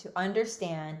compassion to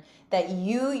understand that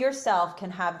you yourself can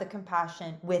have the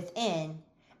compassion within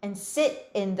and sit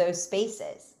in those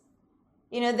spaces.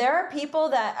 There are people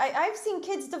that I've seen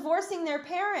kids divorcing their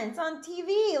parents on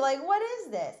TV. Like, what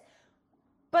is this?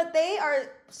 But they are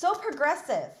so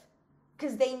progressive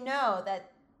because they know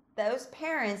that those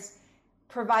parents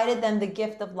provided them the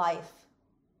gift of life,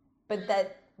 but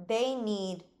that they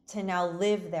need to now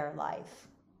live their life.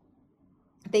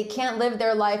 They can't live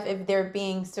their life if they're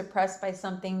being suppressed by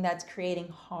something that's creating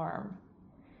harm.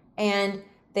 And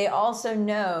they also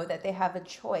know that they have a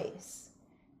choice.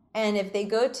 And if they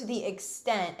go to the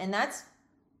extent, and that's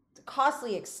the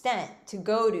costly extent to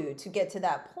go to get to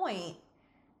that point,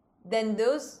 then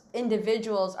those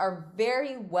individuals are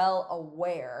very well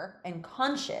aware and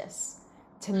conscious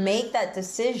to make that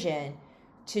decision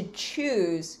to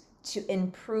choose to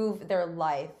improve their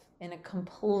life in a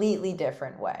completely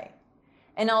different way.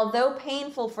 And although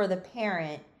painful for the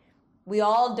parent, we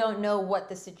all don't know what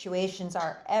the situations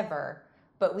are ever.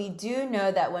 But we do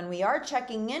know that when we are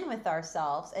checking in with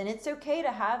ourselves, and it's okay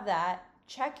to have that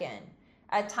check-in.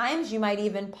 At times you might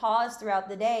even pause throughout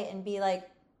the day and be like,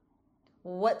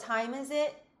 what time is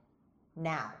it?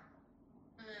 Now.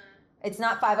 It's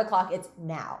not 5 o'clock, it's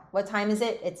now. What time is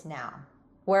it? It's now.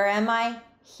 Where am I?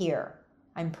 Here.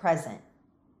 I'm present.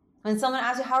 When someone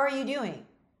asks you, how are you doing?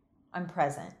 I'm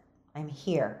present. I'm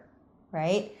here,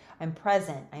 right? I'm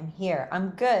present. I'm here.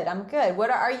 I'm good. I'm good.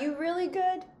 Are you really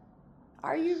good?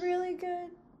 Are you really good?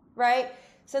 Right?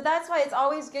 So that's why it's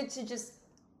always good to just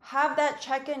have that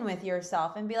check-in with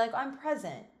yourself and be like, I'm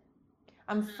present.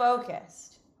 I'm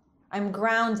focused. I'm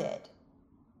grounded.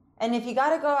 And if you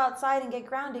got to go outside and get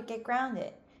grounded, get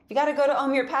grounded. If you got to go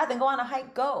to your path and go on a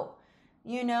hike, go.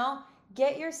 You know,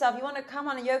 get yourself, you want to come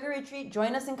on a yoga retreat,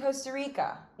 join us in Costa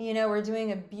Rica. You know, we're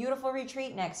doing a beautiful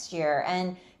retreat next year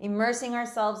and immersing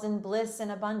ourselves in bliss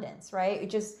and abundance, right?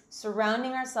 Just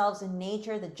surrounding ourselves in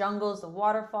nature, the jungles, the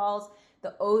waterfalls,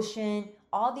 the ocean,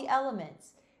 all the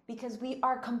elements, because we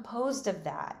are composed of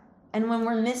that. And when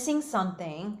we're missing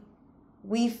something,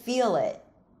 we feel it.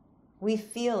 We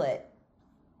feel it.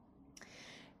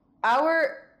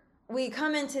 We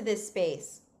come into this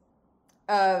space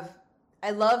of,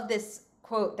 I love this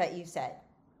quote that you said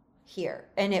here,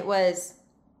 and it was,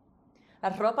 La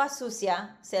ropa sucia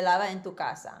se lava en tu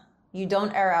casa. You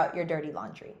don't air out your dirty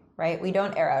laundry, right? We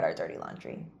don't air out our dirty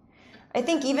laundry. I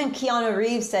think even Keanu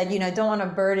Reeves said, you know, don't want to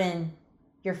burden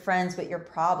your friends with your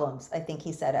problems, I think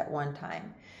he said at one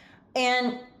time.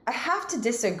 And I have to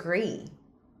disagree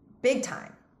big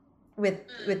time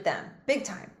with them, big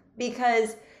time,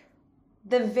 because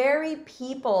the very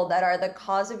people that are the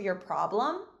cause of your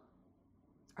problem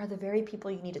are the very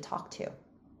people you need to talk to.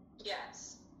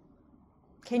 Yes.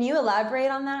 Can you elaborate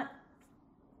on that?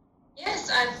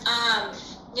 Yes,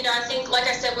 I think, like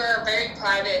I said, we're a very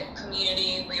private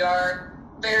community. We are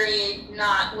very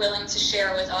not willing to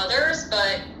share with others,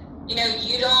 but, you know,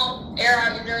 you don't air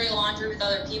out your dirty laundry with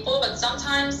other people, but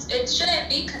sometimes it shouldn't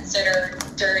be considered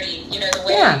dirty. You know, the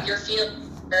way you're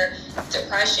feeling, or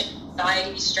depression,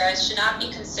 anxiety, stress should not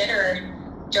be considered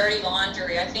dirty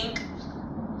laundry. I think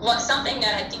something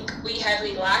that I think we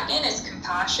heavily lack in is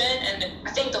compassion, and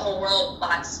I think the whole world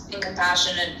lacks in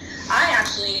compassion. And I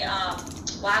actually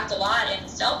lacked a lot in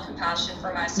self-compassion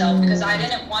for myself because I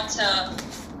didn't want to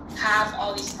have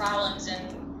all these problems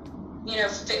and, you know,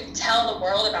 tell the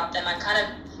world about them. I kind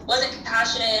of wasn't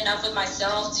compassionate enough with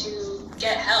myself to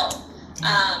get help.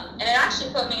 And it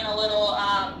actually put me in a little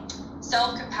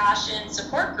self-compassion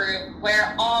support group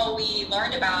where all we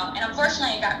learned about, and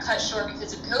unfortunately it got cut short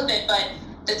because of COVID, but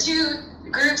the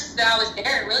two groups that I was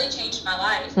there really changed my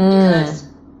life because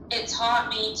it taught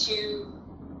me to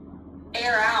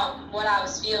air out what I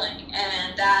was feeling,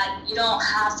 and that you don't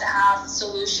have to have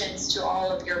solutions to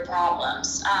all of your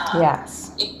problems.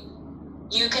 Yes.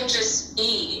 You can just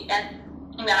be,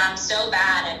 and that I'm so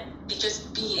bad at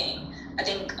just being. I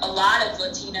think a lot of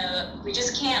Latina, we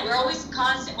just can't, we're always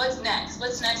constant, what's next?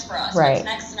 What's next for us? Right.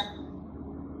 What's next?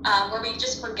 Where we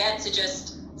just forget to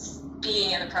just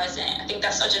being in the present. I think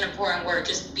that's such an important word,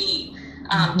 just be.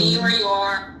 Be where you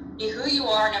are, be who you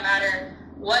are, no matter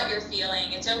what you're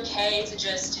feeling. It's okay to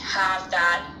just have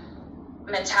that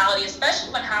mentality,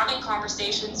 especially when having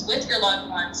conversations with your loved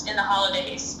ones in the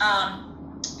holidays.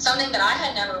 Something that I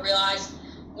had never realized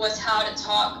was how to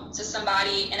talk to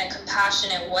somebody in a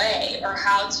compassionate way, or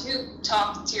how to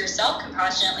talk to yourself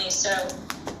compassionately. So,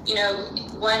 you know,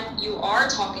 when you are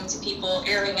talking to people,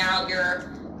 airing out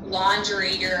your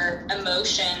laundry, your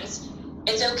emotions,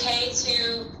 it's okay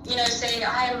to, you know, say,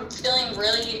 I'm feeling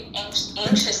really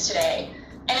anxious today.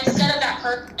 And instead of that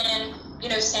person, you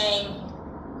know, saying,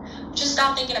 just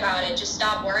stop thinking about it, just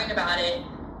stop worrying about it,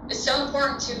 it's so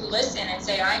important to listen and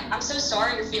say, I'm so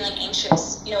sorry you're feeling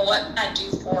anxious. You know, what can I do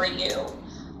for you?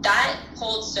 That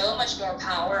holds so much more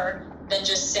power than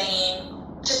just saying,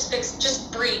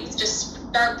 just breathe, just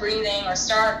start breathing, or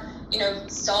start, you know,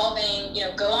 solving, you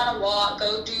know, go on a walk,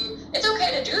 go do, it's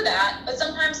okay to do that, but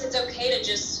sometimes it's okay to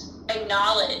just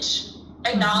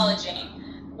acknowledging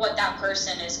what that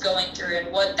person is going through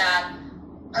and what that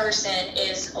person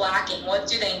is lacking. What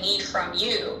do they need from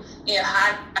you? You know,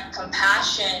 have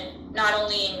compassion, not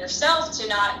only in yourself to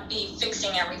not be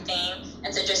fixing everything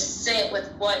and to just sit with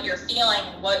what you're feeling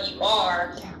and what you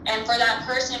are. Yeah. And for that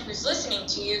person who's listening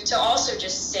to you to also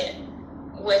just sit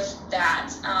with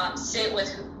that, sit with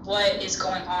what is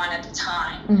going on at the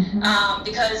time.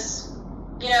 Because,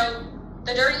 you know,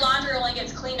 the dirty laundry only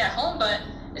gets cleaned at home, but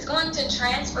it's going to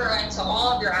transfer into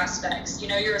all of your aspects. You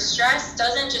know, your stress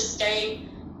doesn't just stay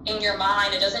in your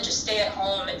mind, it doesn't just stay at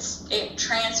home, it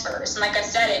transfers. And like I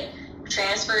said, it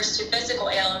transfers to physical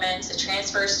ailments, it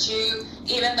transfers to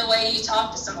even the way you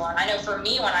talk to someone. I know for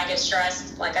me, when I get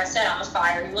stressed, like I said, I'm a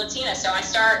fiery Latina, so I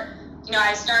start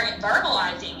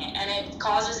verbalizing it, and it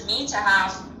causes me to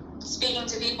have speaking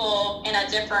to people in a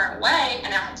different way,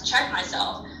 and I have to check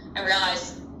myself and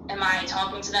realize, am I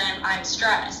talking to them? I'm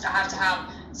stressed. I have to have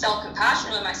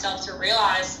self-compassion with myself to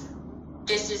realize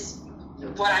this is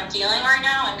what I'm feeling right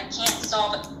now, and I can't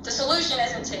solve it. The solution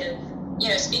isn't to, you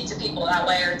know, speak to people that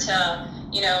way, or to,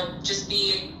 you know, just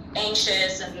be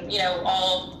anxious and, you know,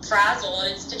 all frazzled.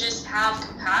 It's to just have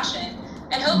compassion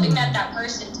and hoping that that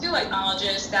person too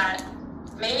acknowledges that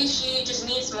maybe she just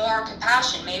needs more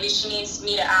compassion. Maybe she needs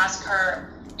me to ask her,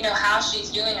 how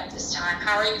she's doing at this time.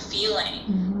 How are you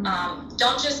feeling?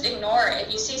 Don't just ignore it.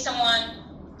 If you see someone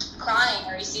crying,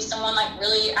 or you see someone like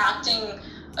really acting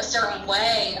a certain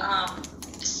way,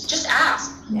 just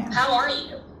ask, how are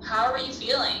you? How are you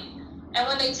feeling? And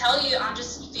when they tell you, I'm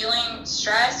just feeling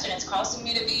stressed and it's causing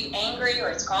me to be angry, or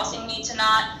it's causing me to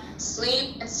not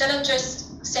sleep, instead of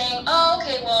just saying, oh,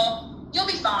 okay, well, you'll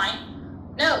be fine.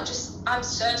 No, just, I'm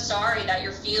so sorry that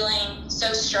you're feeling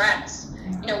so stressed.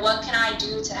 What can I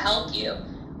do to help you?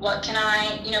 What can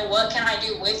I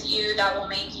do with you that will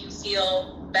make you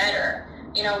feel better?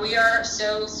 We are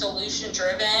so solution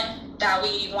driven that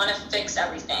we want to fix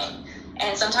everything.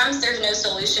 And sometimes there's no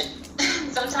solution.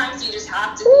 Sometimes you just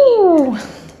have to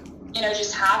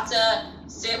just have to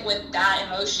sit with that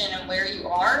emotion and where you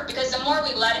are, because the more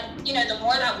we let it, the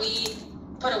more that we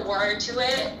put a word to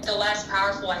it, the less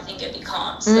powerful I think it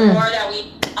becomes. The more that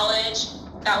we acknowledge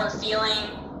that we're feeling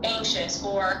anxious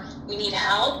or we need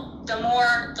help, the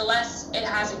less it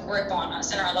has a grip on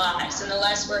us in our lives, and the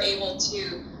less we're able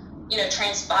to,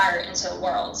 transpire it into the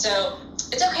world. So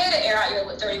it's okay to air out your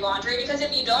dirty laundry, because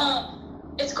if you don't,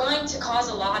 it's going to cause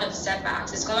a lot of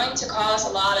setbacks. It's going to cause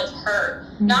a lot of hurt,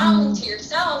 not only to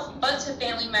yourself, but to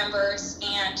family members.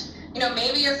 And,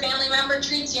 maybe your family member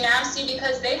treats you nasty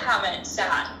because they haven't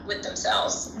sat with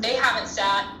themselves. They haven't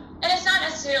sat, and it's not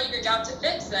necessarily your job to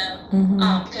fix them,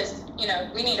 because,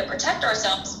 we need to protect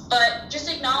ourselves, but just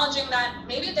acknowledging that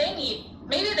maybe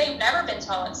they've never been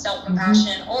taught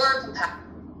self-compassion or compassion.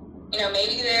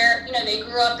 Maybe they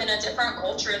grew up in a different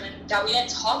culture that we didn't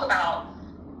talk about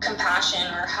compassion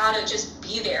or how to just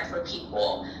be there for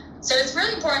people. So it's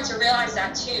really important to realize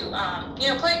that too.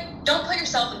 Don't put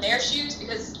yourself in their shoes,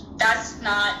 because that's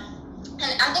not,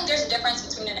 and I think there's a difference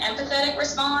between an empathetic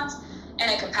response and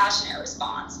a compassionate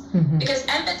response. Because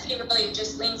empathy really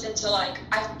just leans into like,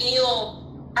 I feel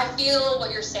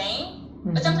what you're saying,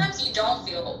 but sometimes you don't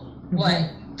feel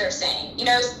what they're saying.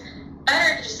 It's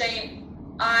better to just say,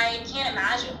 I can't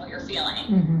imagine what you're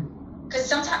feeling. Because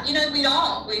sometimes, we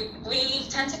don't. We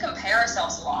tend to compare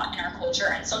ourselves a lot in our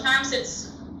culture, and sometimes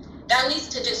that leads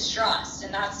to distrust,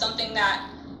 and that's something that,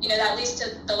 that leads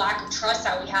to the lack of trust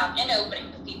that we have in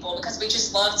opening to people, because we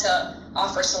just love to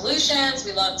offer solutions.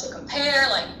 We love to compare,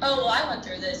 like, oh, well, I went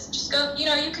through this. Just go,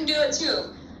 you can do it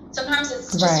too. Sometimes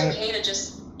it's just okay to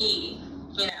just be,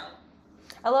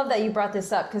 I love that you brought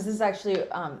this up, because this is actually,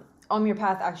 On Your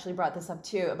Path actually brought this up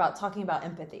too, about talking about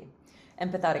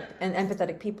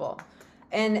empathetic people.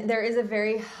 And there is a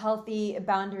very healthy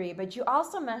boundary, but you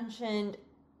also mentioned,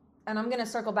 and I'm going to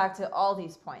circle back to all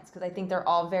these points because I think they're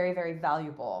all very, very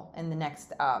valuable in the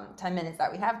next 10 minutes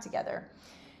that we have together.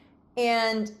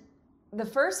 And the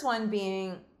first one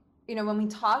being, when we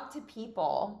talk to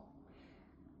people,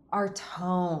 our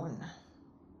tone.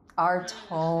 I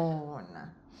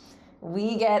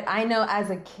know as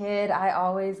a kid, I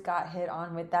always got hit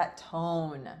on with that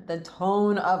tone, the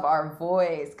tone of our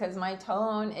voice, because my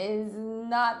tone is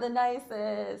not the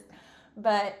nicest,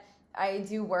 but I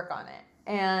do work on it.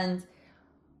 And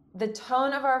the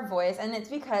tone of our voice, and it's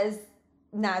because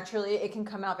naturally it can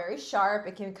come out very sharp,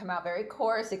 it can come out very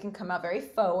coarse, it can come out very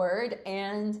forward.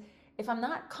 And if I'm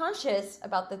not conscious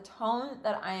about the tone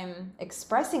that I'm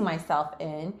expressing myself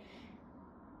in,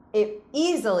 it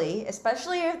easily,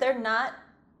 especially if they're not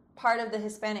part of the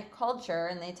Hispanic culture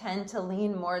and they tend to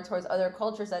lean more towards other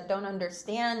cultures that don't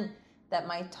understand that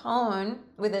my tone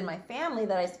within my family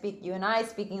that I speak, you and I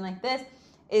speaking like this,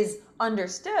 is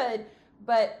understood.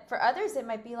 But for others, it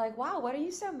might be like, wow, what are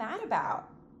you so mad about?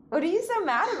 What are you so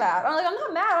mad about? I'm like, I'm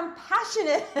not mad, I'm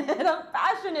passionate. I'm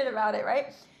passionate about it,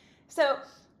 right? So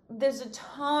there's a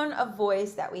tone of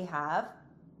voice that we have.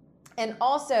 And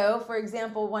also, for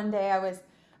example, one day I was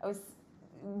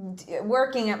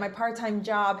working at my part-time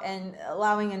job and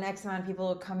allowing an X amount of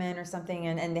people to come in or something,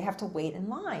 and they have to wait in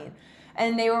line.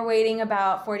 And they were waiting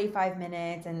about 45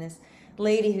 minutes, and this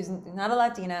lady who's not a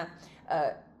Latina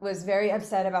was very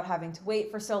upset about having to wait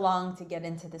for so long to get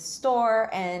into the store,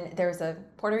 and there's a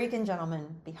Puerto Rican gentleman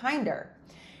behind her.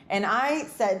 And I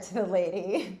said to the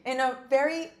lady, in a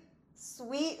very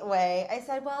sweet way, I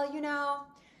said, well,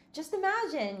 just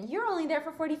imagine, you're only there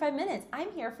for 45 minutes. I'm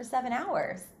here for 7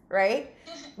 hours, right?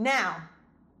 Now,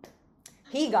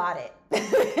 he got it.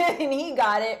 And he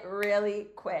got it really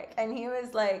quick. And he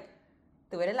was like,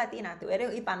 tú eres Latina, tú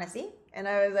eres hispana, ¿sí? And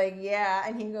I was like, yeah.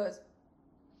 And he goes,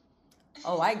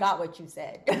 oh, I got what you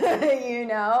said,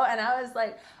 And I was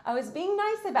like, I was being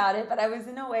nice about it, but I was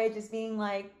in a way just being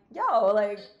like, yo,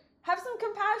 like, have some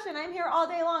compassion. I'm here all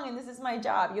day long and this is my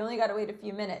job. You only got to wait a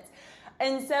few minutes.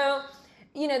 And so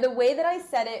the way that I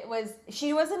said it was,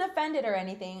 she wasn't offended or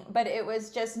anything, but it was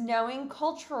just knowing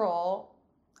cultural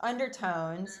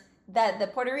undertones that the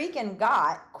Puerto Rican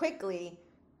got quickly,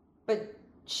 but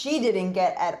she didn't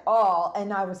get at all,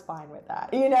 and I was fine with that,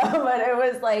 but it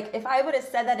was like, if I would have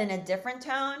said that in a different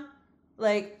tone,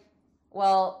 like,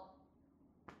 well,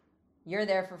 you're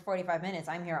there for 45 minutes,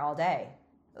 I'm here all day,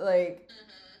 like,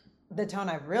 the tone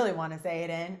I really want to say it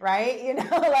in, right?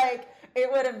 Like, it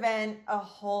would have been a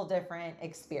whole different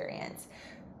experience.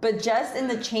 But just in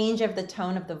the change of the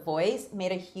tone of the voice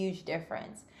made a huge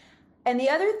difference. And the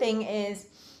other thing is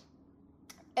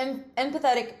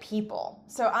empathetic people.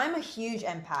 So I'm a huge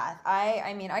empath.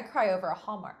 I mean, I cry over a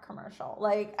Hallmark commercial.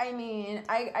 Like, I mean,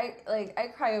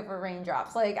 I cry over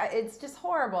raindrops. Like, it's just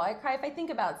horrible. I cry if I think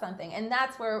about something. And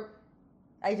that's where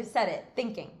I just said it,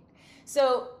 thinking.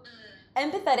 So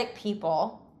empathetic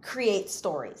people create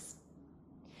stories,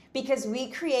 because we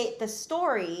create the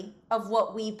story of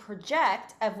what we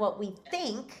project, of what we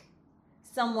think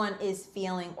someone is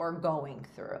feeling or going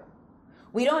through.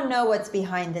 We don't know what's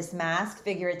behind this mask,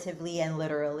 figuratively and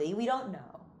literally. We don't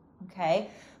know, okay?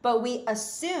 But we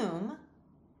assume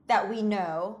that we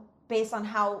know based on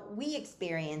how we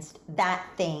experienced that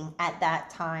thing at that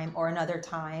time or another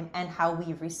time, and how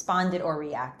we responded or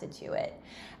reacted to it.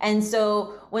 And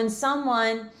so when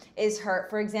someone is hurt,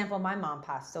 for example, my mom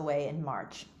passed away in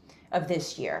March of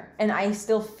this year, and I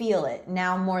still feel it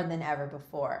now more than ever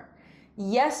before.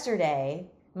 Yesterday,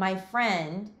 my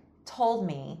friend told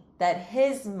me that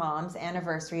his mom's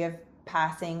anniversary of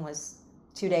passing was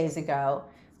 2 days ago.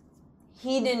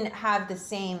 He didn't have the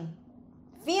same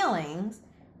feelings,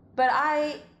 but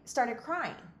I started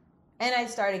crying, and I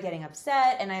started getting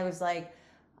upset, and I was like,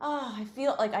 oh, I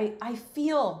feel like I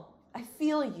feel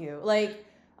you, like,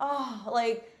 oh,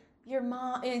 like, your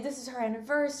mom, this is her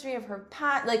anniversary of her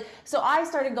past, like, so I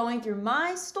started going through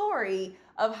my story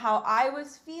of how I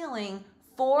was feeling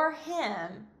for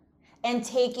him and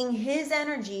taking his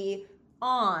energy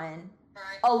on,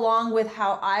 along with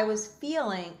how I was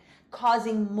feeling,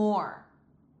 causing more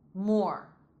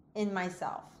in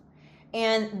myself.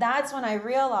 And that's when I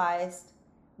realized,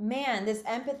 man, this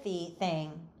empathy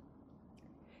thing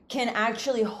can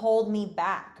actually hold me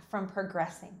back from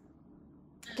progressing,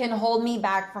 can hold me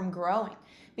back from growing,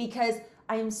 because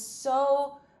I'm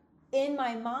so in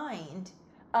my mind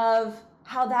of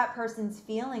how that person's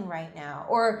feeling right now,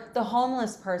 or the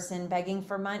homeless person begging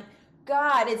for money.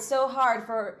 God, it's so hard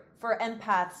for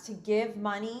empaths to give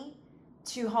money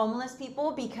to homeless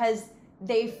people, because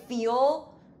they feel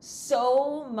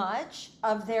so much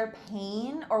of their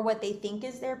pain, or what they think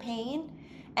is their pain.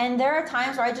 And there are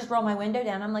times where I just roll my window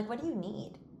down. I'm like, what do you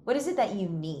need? What is it that you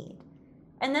need?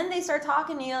 And then they start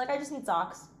talking to you like, I just need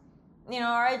socks, or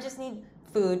I just need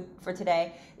food for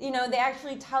today. They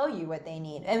actually tell you what they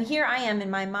need. And here I am in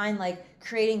my mind, like,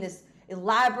 creating this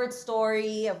elaborate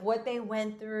story of what they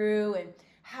went through, and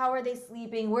how are they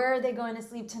sleeping? Where are they going to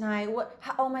sleep tonight?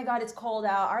 Oh my God, it's cold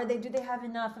out. Do they have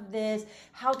enough of this?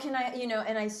 How can I,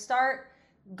 and I start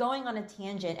going on a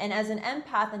tangent. And as an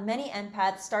empath, and many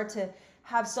empaths start to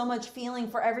have so much feeling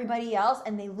for everybody else,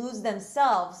 and they lose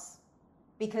themselves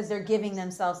because they're giving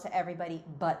themselves to everybody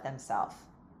but themselves.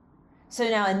 So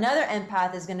now another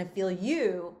empath is going to feel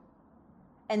you,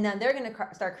 and then they're going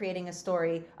to start creating a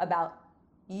story about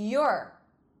your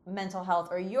mental health,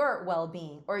 or your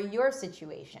well-being, or your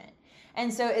situation.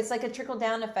 And so it's like a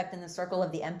trickle-down effect in the circle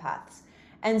of the empaths.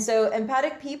 And so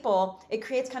empathic people, it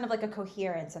creates kind of like a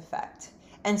coherence effect.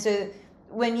 And so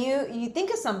when you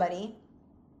think of somebody,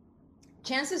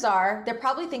 chances are they're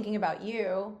probably thinking about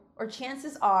you, or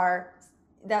chances are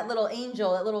that little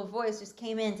angel, that little voice just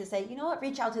came in to say, you know what,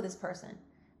 reach out to this person,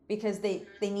 because they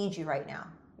need you right now,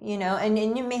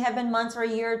 and you may have been months or a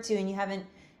year or two, and you haven't,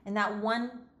 in that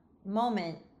one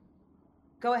moment,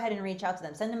 go ahead and reach out to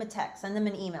them. Send them a text, send them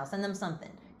an email, send them something,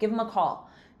 give them a call,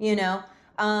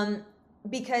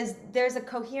 because there's a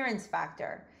coherence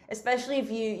factor, especially if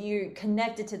you're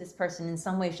connected to this person in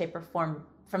some way, shape, or form,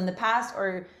 from the past,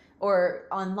 or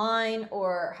online,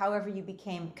 or however you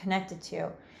became connected to.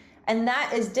 And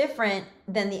that is different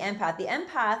than the empath. The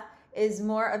empath is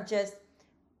more of just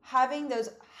having those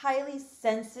highly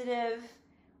sensitive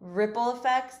ripple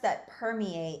effects that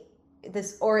permeate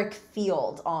this auric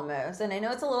field almost. And I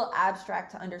know it's a little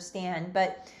abstract to understand,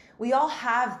 but we all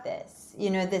have this,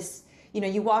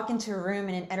 you walk into a room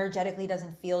and it energetically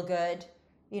doesn't feel good.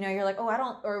 You're like,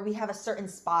 or we have a certain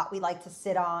spot we like to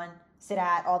sit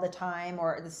at all the time,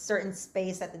 or the certain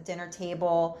space at the dinner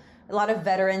table. A lot of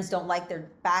veterans don't like their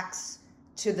backs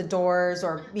to the doors,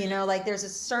 or, like, there's a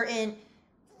certain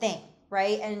thing,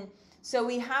 right? And so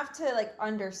we have to, like,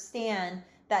 understand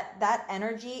that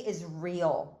energy is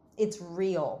real. It's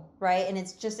real, right? And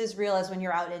it's just as real as when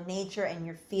you're out in nature and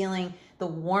you're feeling the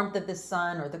warmth of the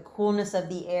sun or the coolness of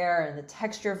the air and the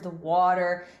texture of the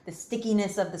water, the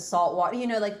stickiness of the salt water. You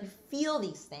know, like you feel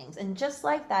these things. And just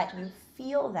like that, you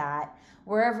feel that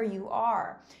wherever you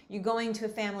are. You're going to a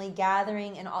family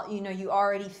gathering and all, you know, you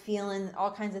already feeling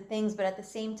all kinds of things, but at the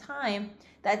same time,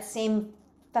 that same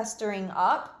festering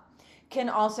up can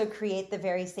also create the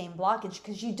very same blockage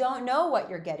because you don't know what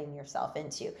you're getting yourself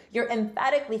into. You're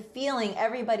emphatically feeling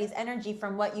everybody's energy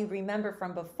from what you remember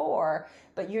from before,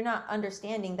 but you're not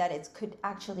understanding that it could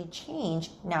actually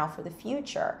change now for the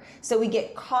future. So we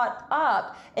get caught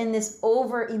up in this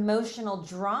over emotional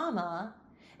drama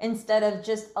instead of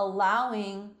just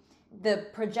allowing the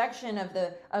projection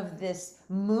of this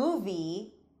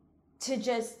movie to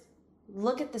just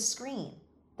look at the screen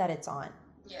that it's on.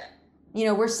 Yeah. You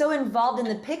know, we're so involved in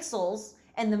the pixels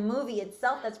and the movie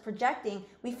itself that's projecting,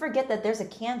 we forget that there's a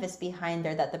canvas behind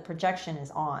there that the projection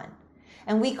is on.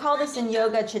 And we call this in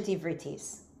yoga chitti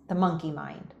vrittis, the monkey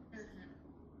mind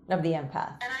of the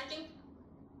empath. And I think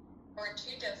we're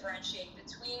to differentiate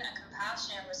between a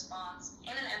compassionate response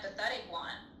and an empathetic one.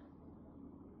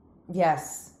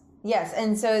 Yes. Yes.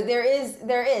 And so there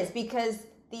is because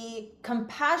the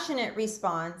compassionate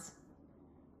response,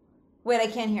 wait, I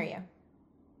can't hear you.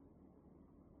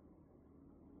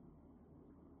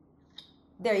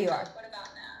 There you are. What about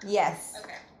now? Yes.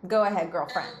 Okay. Go ahead,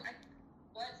 girlfriend. So,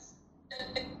 what's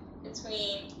the difference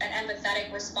between an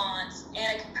empathetic response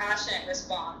and a compassionate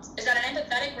response is that an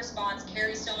empathetic response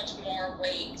carries so much more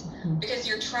weight because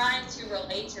you're trying to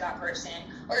relate to that person,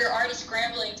 or you're already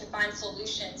scrambling to find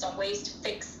solutions on ways to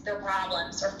fix their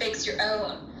problems or fix your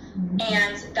own.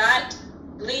 And that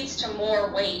leads to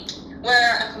more weight,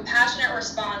 where a compassionate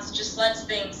response just lets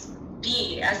things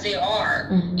be as they are.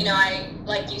 You know,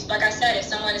 like I said, if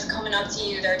someone is coming up to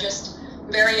you, they're just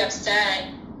very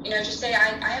upset, you know, just say,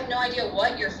 I have no idea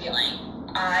what you're feeling.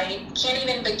 I can't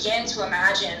even begin to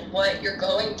imagine what you're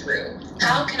going through.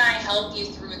 How can I help you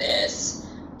through this?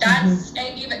 That's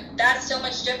and even that's so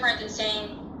much different than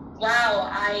saying, wow,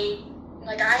 I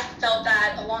felt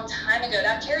that a long time ago.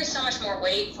 That carries so much more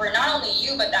weight for not only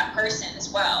you but that person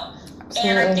as well. Absolutely.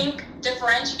 And I think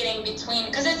differentiating between,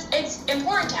 because it's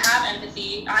important to have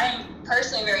empathy. I am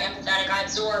personally very empathetic. I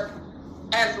absorb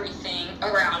everything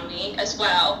around me as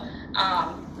well.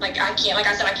 Like I can't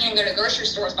even go to grocery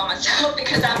stores by myself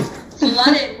because I'm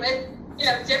flooded with, you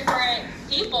know, different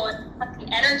people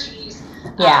and energies.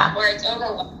 Where it's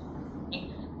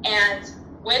overwhelming. And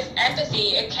with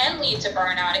empathy, it can lead to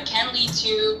burnout. It can lead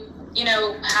to, you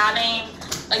know, having,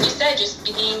 like you said, just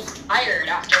being tired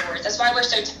afterwards. That's why we're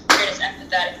so tired as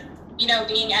empathetic, you know,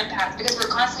 being empaths, because we're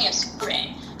constantly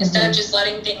absorbing instead of just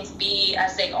letting things be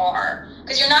as they are.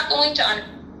 Because you're not going to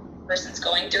understand what a person's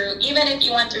going through. Even if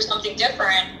you went through something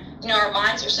different, you know, our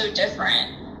minds are so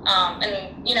different.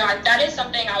 And, you know, that is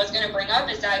something I was going to bring up,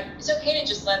 is that it's okay to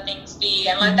just let things be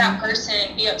and let that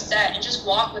person be upset and just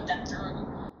walk with them through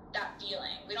that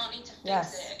feeling. We don't need to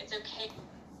fix it. It's okay.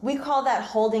 We call that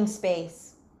holding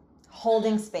space.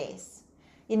 Holding space.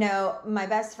 You know, my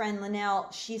best friend Linnell,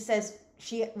 she says,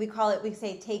 we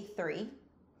say take 3.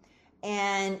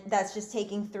 And that's just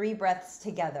taking 3 breaths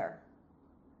together.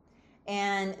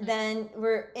 And then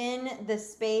we're in the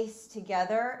space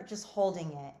together, just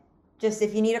holding it. Just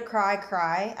if you need to cry,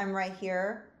 cry. I'm right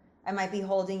here. I might be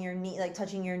holding your knee, like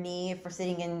touching your knee if we're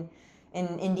sitting in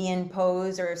Indian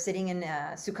pose or sitting in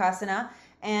Sukhasana.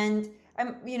 And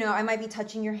I might be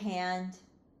touching your hand,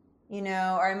 you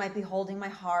know, or I might be holding my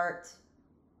heart.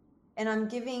 And I'm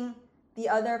giving the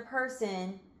other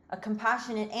person a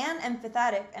compassionate and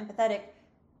empathetic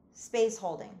space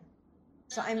holding.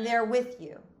 So I'm there with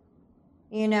you.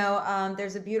 You know,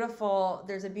 there's a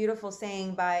beautiful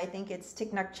saying by, I think it's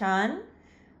Thich Nhat Hanh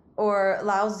or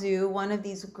Lao Tzu, one of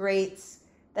these greats,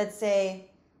 that say,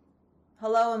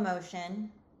 hello emotion,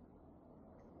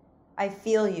 I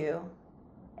feel you,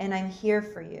 and I'm here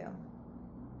for you,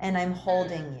 and I'm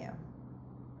holding you.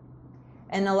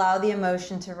 And allow the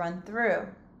emotion to run through.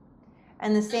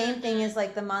 And the same thing is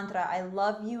like the mantra, I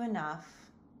love you enough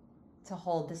to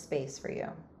hold the space for you.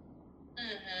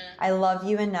 I love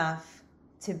you enough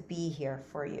to be here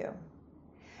for you.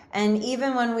 And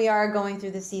even when we are going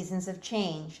through the seasons of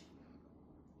change,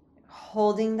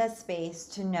 holding that space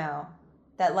to know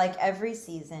that, like every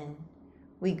season,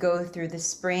 we go through, the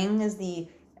spring is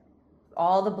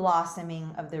all the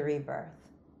blossoming of the rebirth,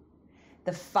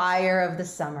 the fire of the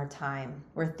summertime,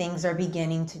 where things are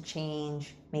beginning to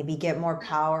change, maybe get more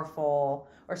powerful,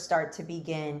 or start to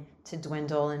begin to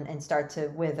dwindle and start to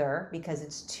wither because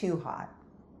it's too hot.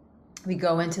 We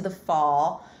go into the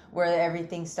fall, where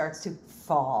everything starts to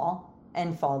fall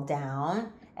and fall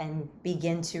down and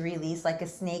begin to release like a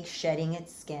snake shedding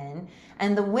its skin.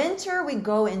 And the winter, we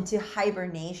go into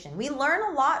hibernation. We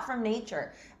learn a lot from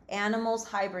nature. Animals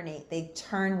hibernate, they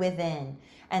turn within,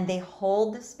 and they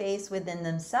hold the space within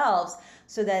themselves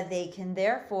so that they can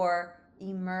therefore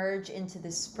emerge into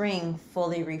the spring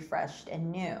fully refreshed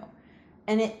and new.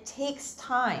 And it takes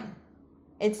time.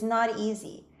 It's not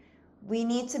easy. We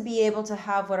need to be able to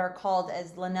have what are called,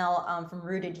 as Linnell from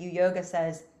Rooted You Yoga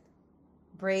says,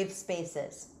 brave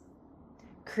spaces.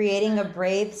 Creating a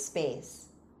brave space.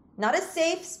 Not a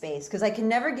safe space, because I can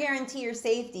never guarantee your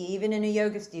safety, even in a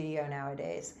yoga studio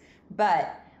nowadays.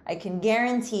 But I can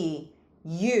guarantee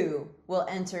you will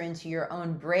enter into your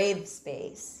own brave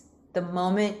space the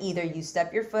moment either you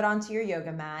step your foot onto your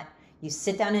yoga mat, you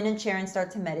sit down in a chair and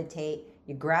start to meditate,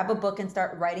 you grab a book and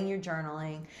start writing your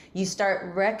journaling, you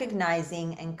start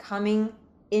recognizing and coming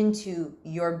into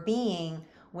your being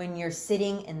when you're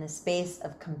sitting in the space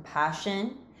of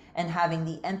compassion and having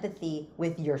the empathy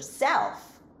with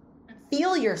yourself.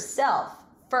 Feel yourself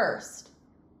first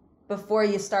before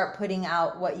you start putting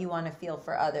out what you want to feel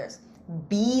for others.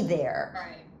 Be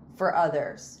there for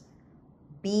others.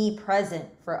 Be present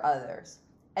for others.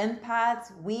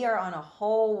 Empaths, we are on a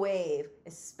whole wave,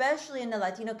 especially in the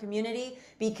Latino community,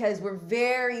 because we're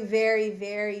very, very,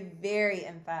 very, very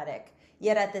emphatic.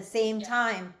 Yet at the same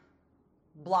time,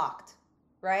 blocked,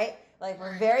 right? Like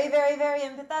we're very, very, very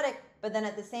empathetic, but then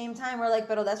at the same time, we're like,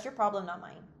 pero that's your problem, not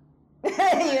mine.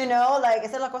 You know, like,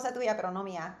 esa es la cosa tuya, pero no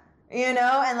mía. You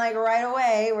know, and like right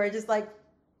away, we're just like,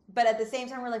 but at the same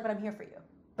time, we're like, but I'm here for you.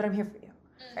 But I'm here for you,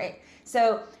 right?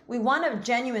 So we want to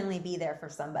genuinely be there for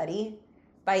somebody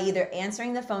by either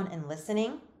answering the phone and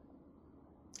listening,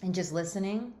 and just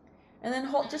listening, and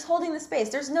then just holding the space.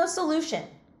 There's no solution.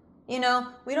 You know,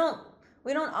 we don't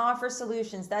offer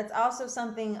solutions. That's also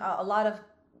something a lot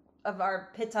of our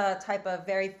pitta type of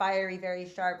very fiery, very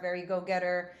sharp, very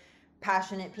go-getter,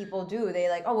 passionate people do. They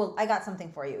like, oh, well, I got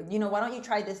something for you. You know, why don't you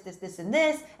try this, and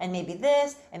this, and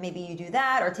maybe you do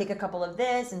that, or take a couple of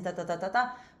this, and da.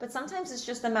 But sometimes it's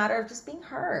just a matter of just being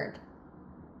heard.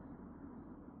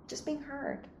 Just being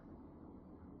heard.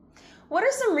 What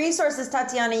are some resources,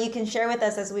 Tatiana, you can share with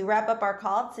us as we wrap up our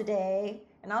call today?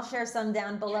 And I'll share some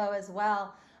down below as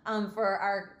well, for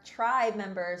our tribe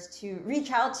members to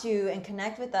reach out to and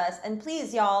connect with us. And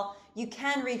please, y'all, you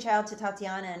can reach out to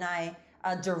Tatiana and I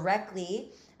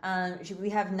directly. We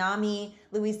have NAMI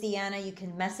Louisiana. You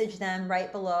can message them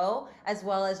right below, as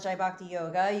well as Jai Bhakti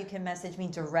Yoga. You can message me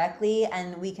directly,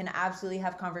 and we can absolutely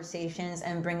have conversations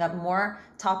and bring up more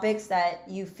topics that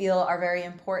you feel are very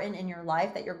important in your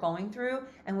life that you're going through,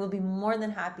 and we'll be more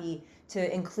than happy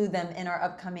to include them in our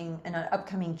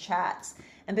upcoming chats.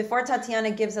 And before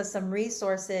Tatiana gives us some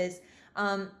resources,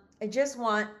 I just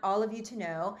want all of you to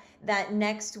know that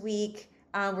next week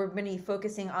we're going to be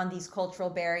focusing on these cultural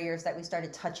barriers that we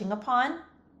started touching upon,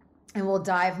 and we'll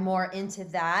dive more into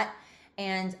that.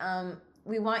 And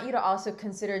we want you to also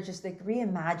consider just like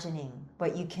reimagining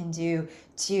what you can do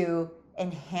to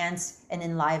enhance and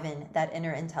enliven that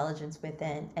inner intelligence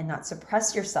within, and not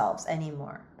suppress yourselves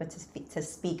anymore, but to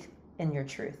speak in your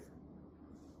truth.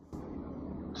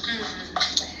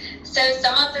 So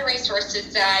some of the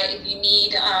resources that if you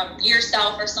need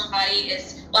yourself or somebody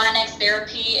is Latinx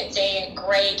Therapy. It's a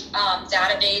great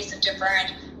database of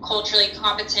different culturally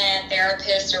competent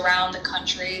therapists around the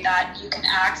country that you can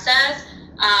access.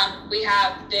 We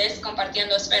have this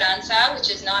Compartiendo Esperanza, which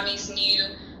is NAMI's new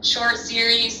short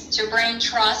series to bring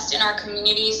trust in our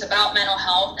communities about mental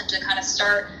health and to kind of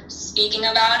start speaking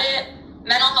about it.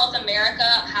 Mental Health America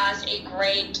has a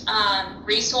great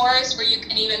resource where you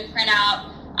can even print out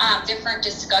different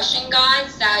discussion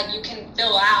guides that you can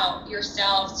fill out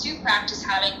yourself to practice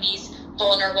having these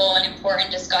vulnerable and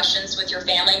important discussions with your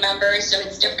family members. So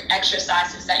it's different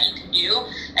exercises that you can do,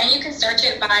 and you can search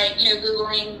it by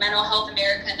Googling Mental Health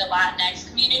America in the Latinx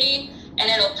community, and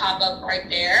it'll pop up right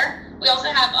there. We also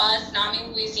have us,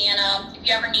 NAMI Louisiana. If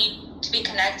you ever need to be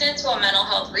connected to a mental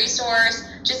health resource,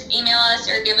 just email us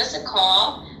or give us a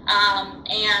call.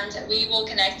 And we will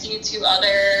connect you to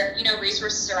other,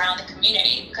 resources around the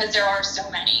community, because there are so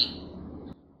many.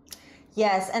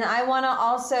 Yes, and I want to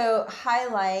also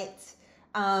highlight,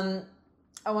 Om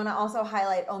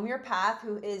Your Path,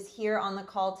 who is here on the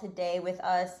call today with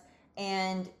us,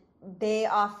 and they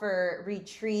offer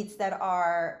retreats that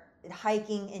are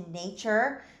hiking in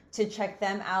nature. To check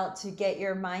them out, to get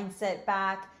your mindset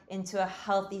back into a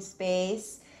healthy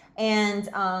space. And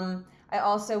I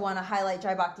also want to highlight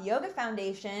Jai Bhakti Yoga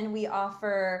Foundation. We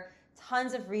offer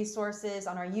tons of resources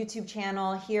on our YouTube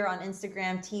channel, here on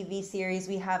Instagram, TV series.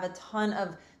 We have a ton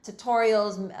of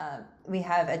tutorials. We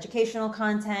have educational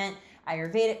content,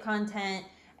 Ayurvedic content,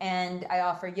 and I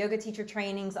offer yoga teacher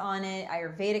trainings on it,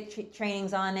 Ayurvedic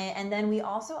trainings on it. And then we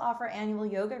also offer annual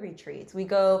yoga retreats.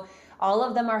 All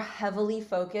of them are heavily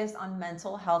focused on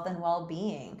mental health and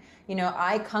well-being. You know,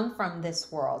 I come from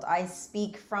this world. I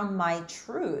speak from my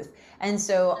truth. And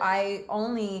so I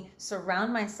only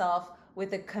surround myself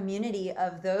with a community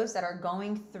of those that are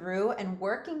going through and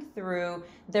working through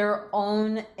their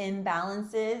own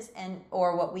imbalances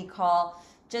or what we call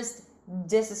just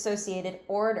disassociated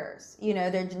orders. You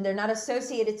know, they're not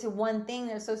associated to one thing,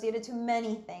 they're associated to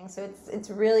many things. So it's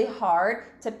really hard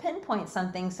to pinpoint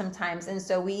something sometimes. And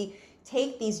so we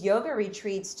take these yoga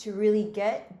retreats to really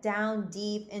get down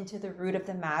deep into the root of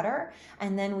the matter,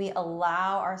 and then we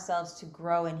allow ourselves to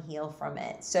grow and heal from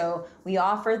it. So we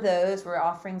offer those. We're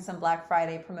offering some Black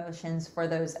Friday promotions for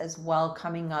those as well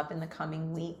coming up in the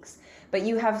coming weeks. But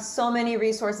you have so many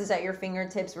resources at your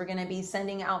fingertips. We're going to be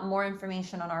sending out more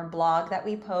information on our blog that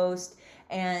we post.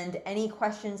 And any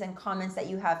questions and comments that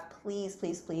you have, please,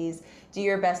 please, please do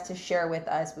your best to share with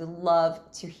us. We love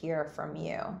to hear from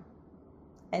you.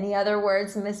 Any other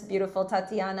words, Miss Beautiful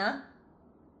Tatiana?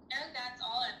 No, that's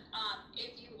all. And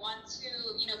if you want to,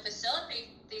 facilitate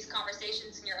these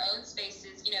conversations in your own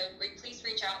spaces, please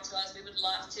reach out to us. We would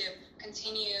love to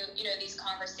continue, these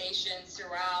conversations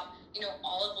throughout,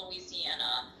 all of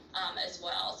Louisiana as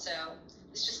well. So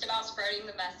it's just about spreading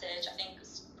the message. I think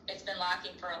it's been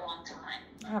lacking for a long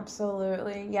time.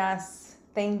 Absolutely. Yes.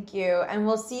 Thank you. And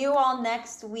we'll see you all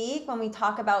next week when we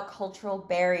talk about cultural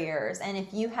barriers. And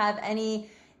if you have any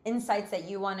insights that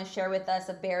you want to share with us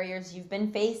of barriers you've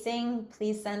been facing,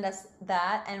 please send us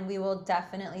that, and we will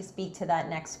definitely speak to that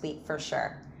next week for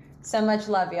sure. So much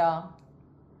love, y'all.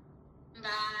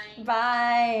 Bye.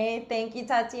 Bye. Thank you,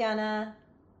 Tatiana.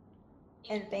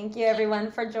 And thank you, everyone,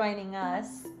 for joining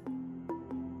us.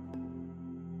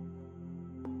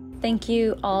 Thank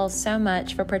you all so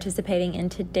much for participating in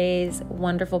today's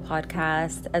wonderful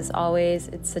podcast. As always,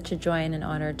 it's such a joy and an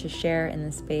honor to share in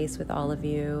this space with all of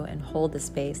you and hold the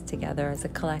space together as a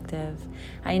collective.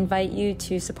 I invite you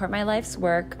to support my life's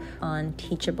work on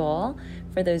Teachable.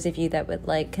 For those of you that would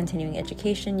like continuing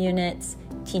education units,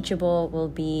 Teachable will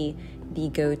be the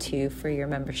go-to for your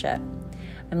membership.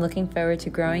 I'm looking forward to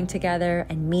growing together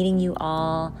and meeting you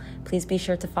all. Please be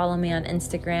sure to follow me on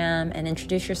Instagram and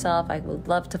introduce yourself. I would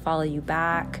love to follow you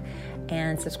back,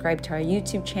 and subscribe to our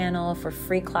YouTube channel for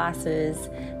free classes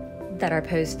that are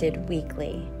posted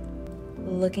weekly.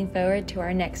 Looking forward to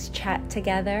our next chat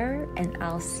together, and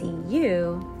I'll see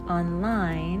you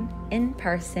online, in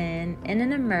person, in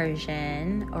an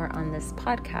immersion, or on this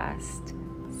podcast.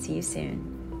 See you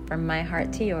soon. From my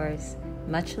heart to yours,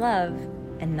 much love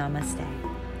and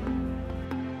namaste.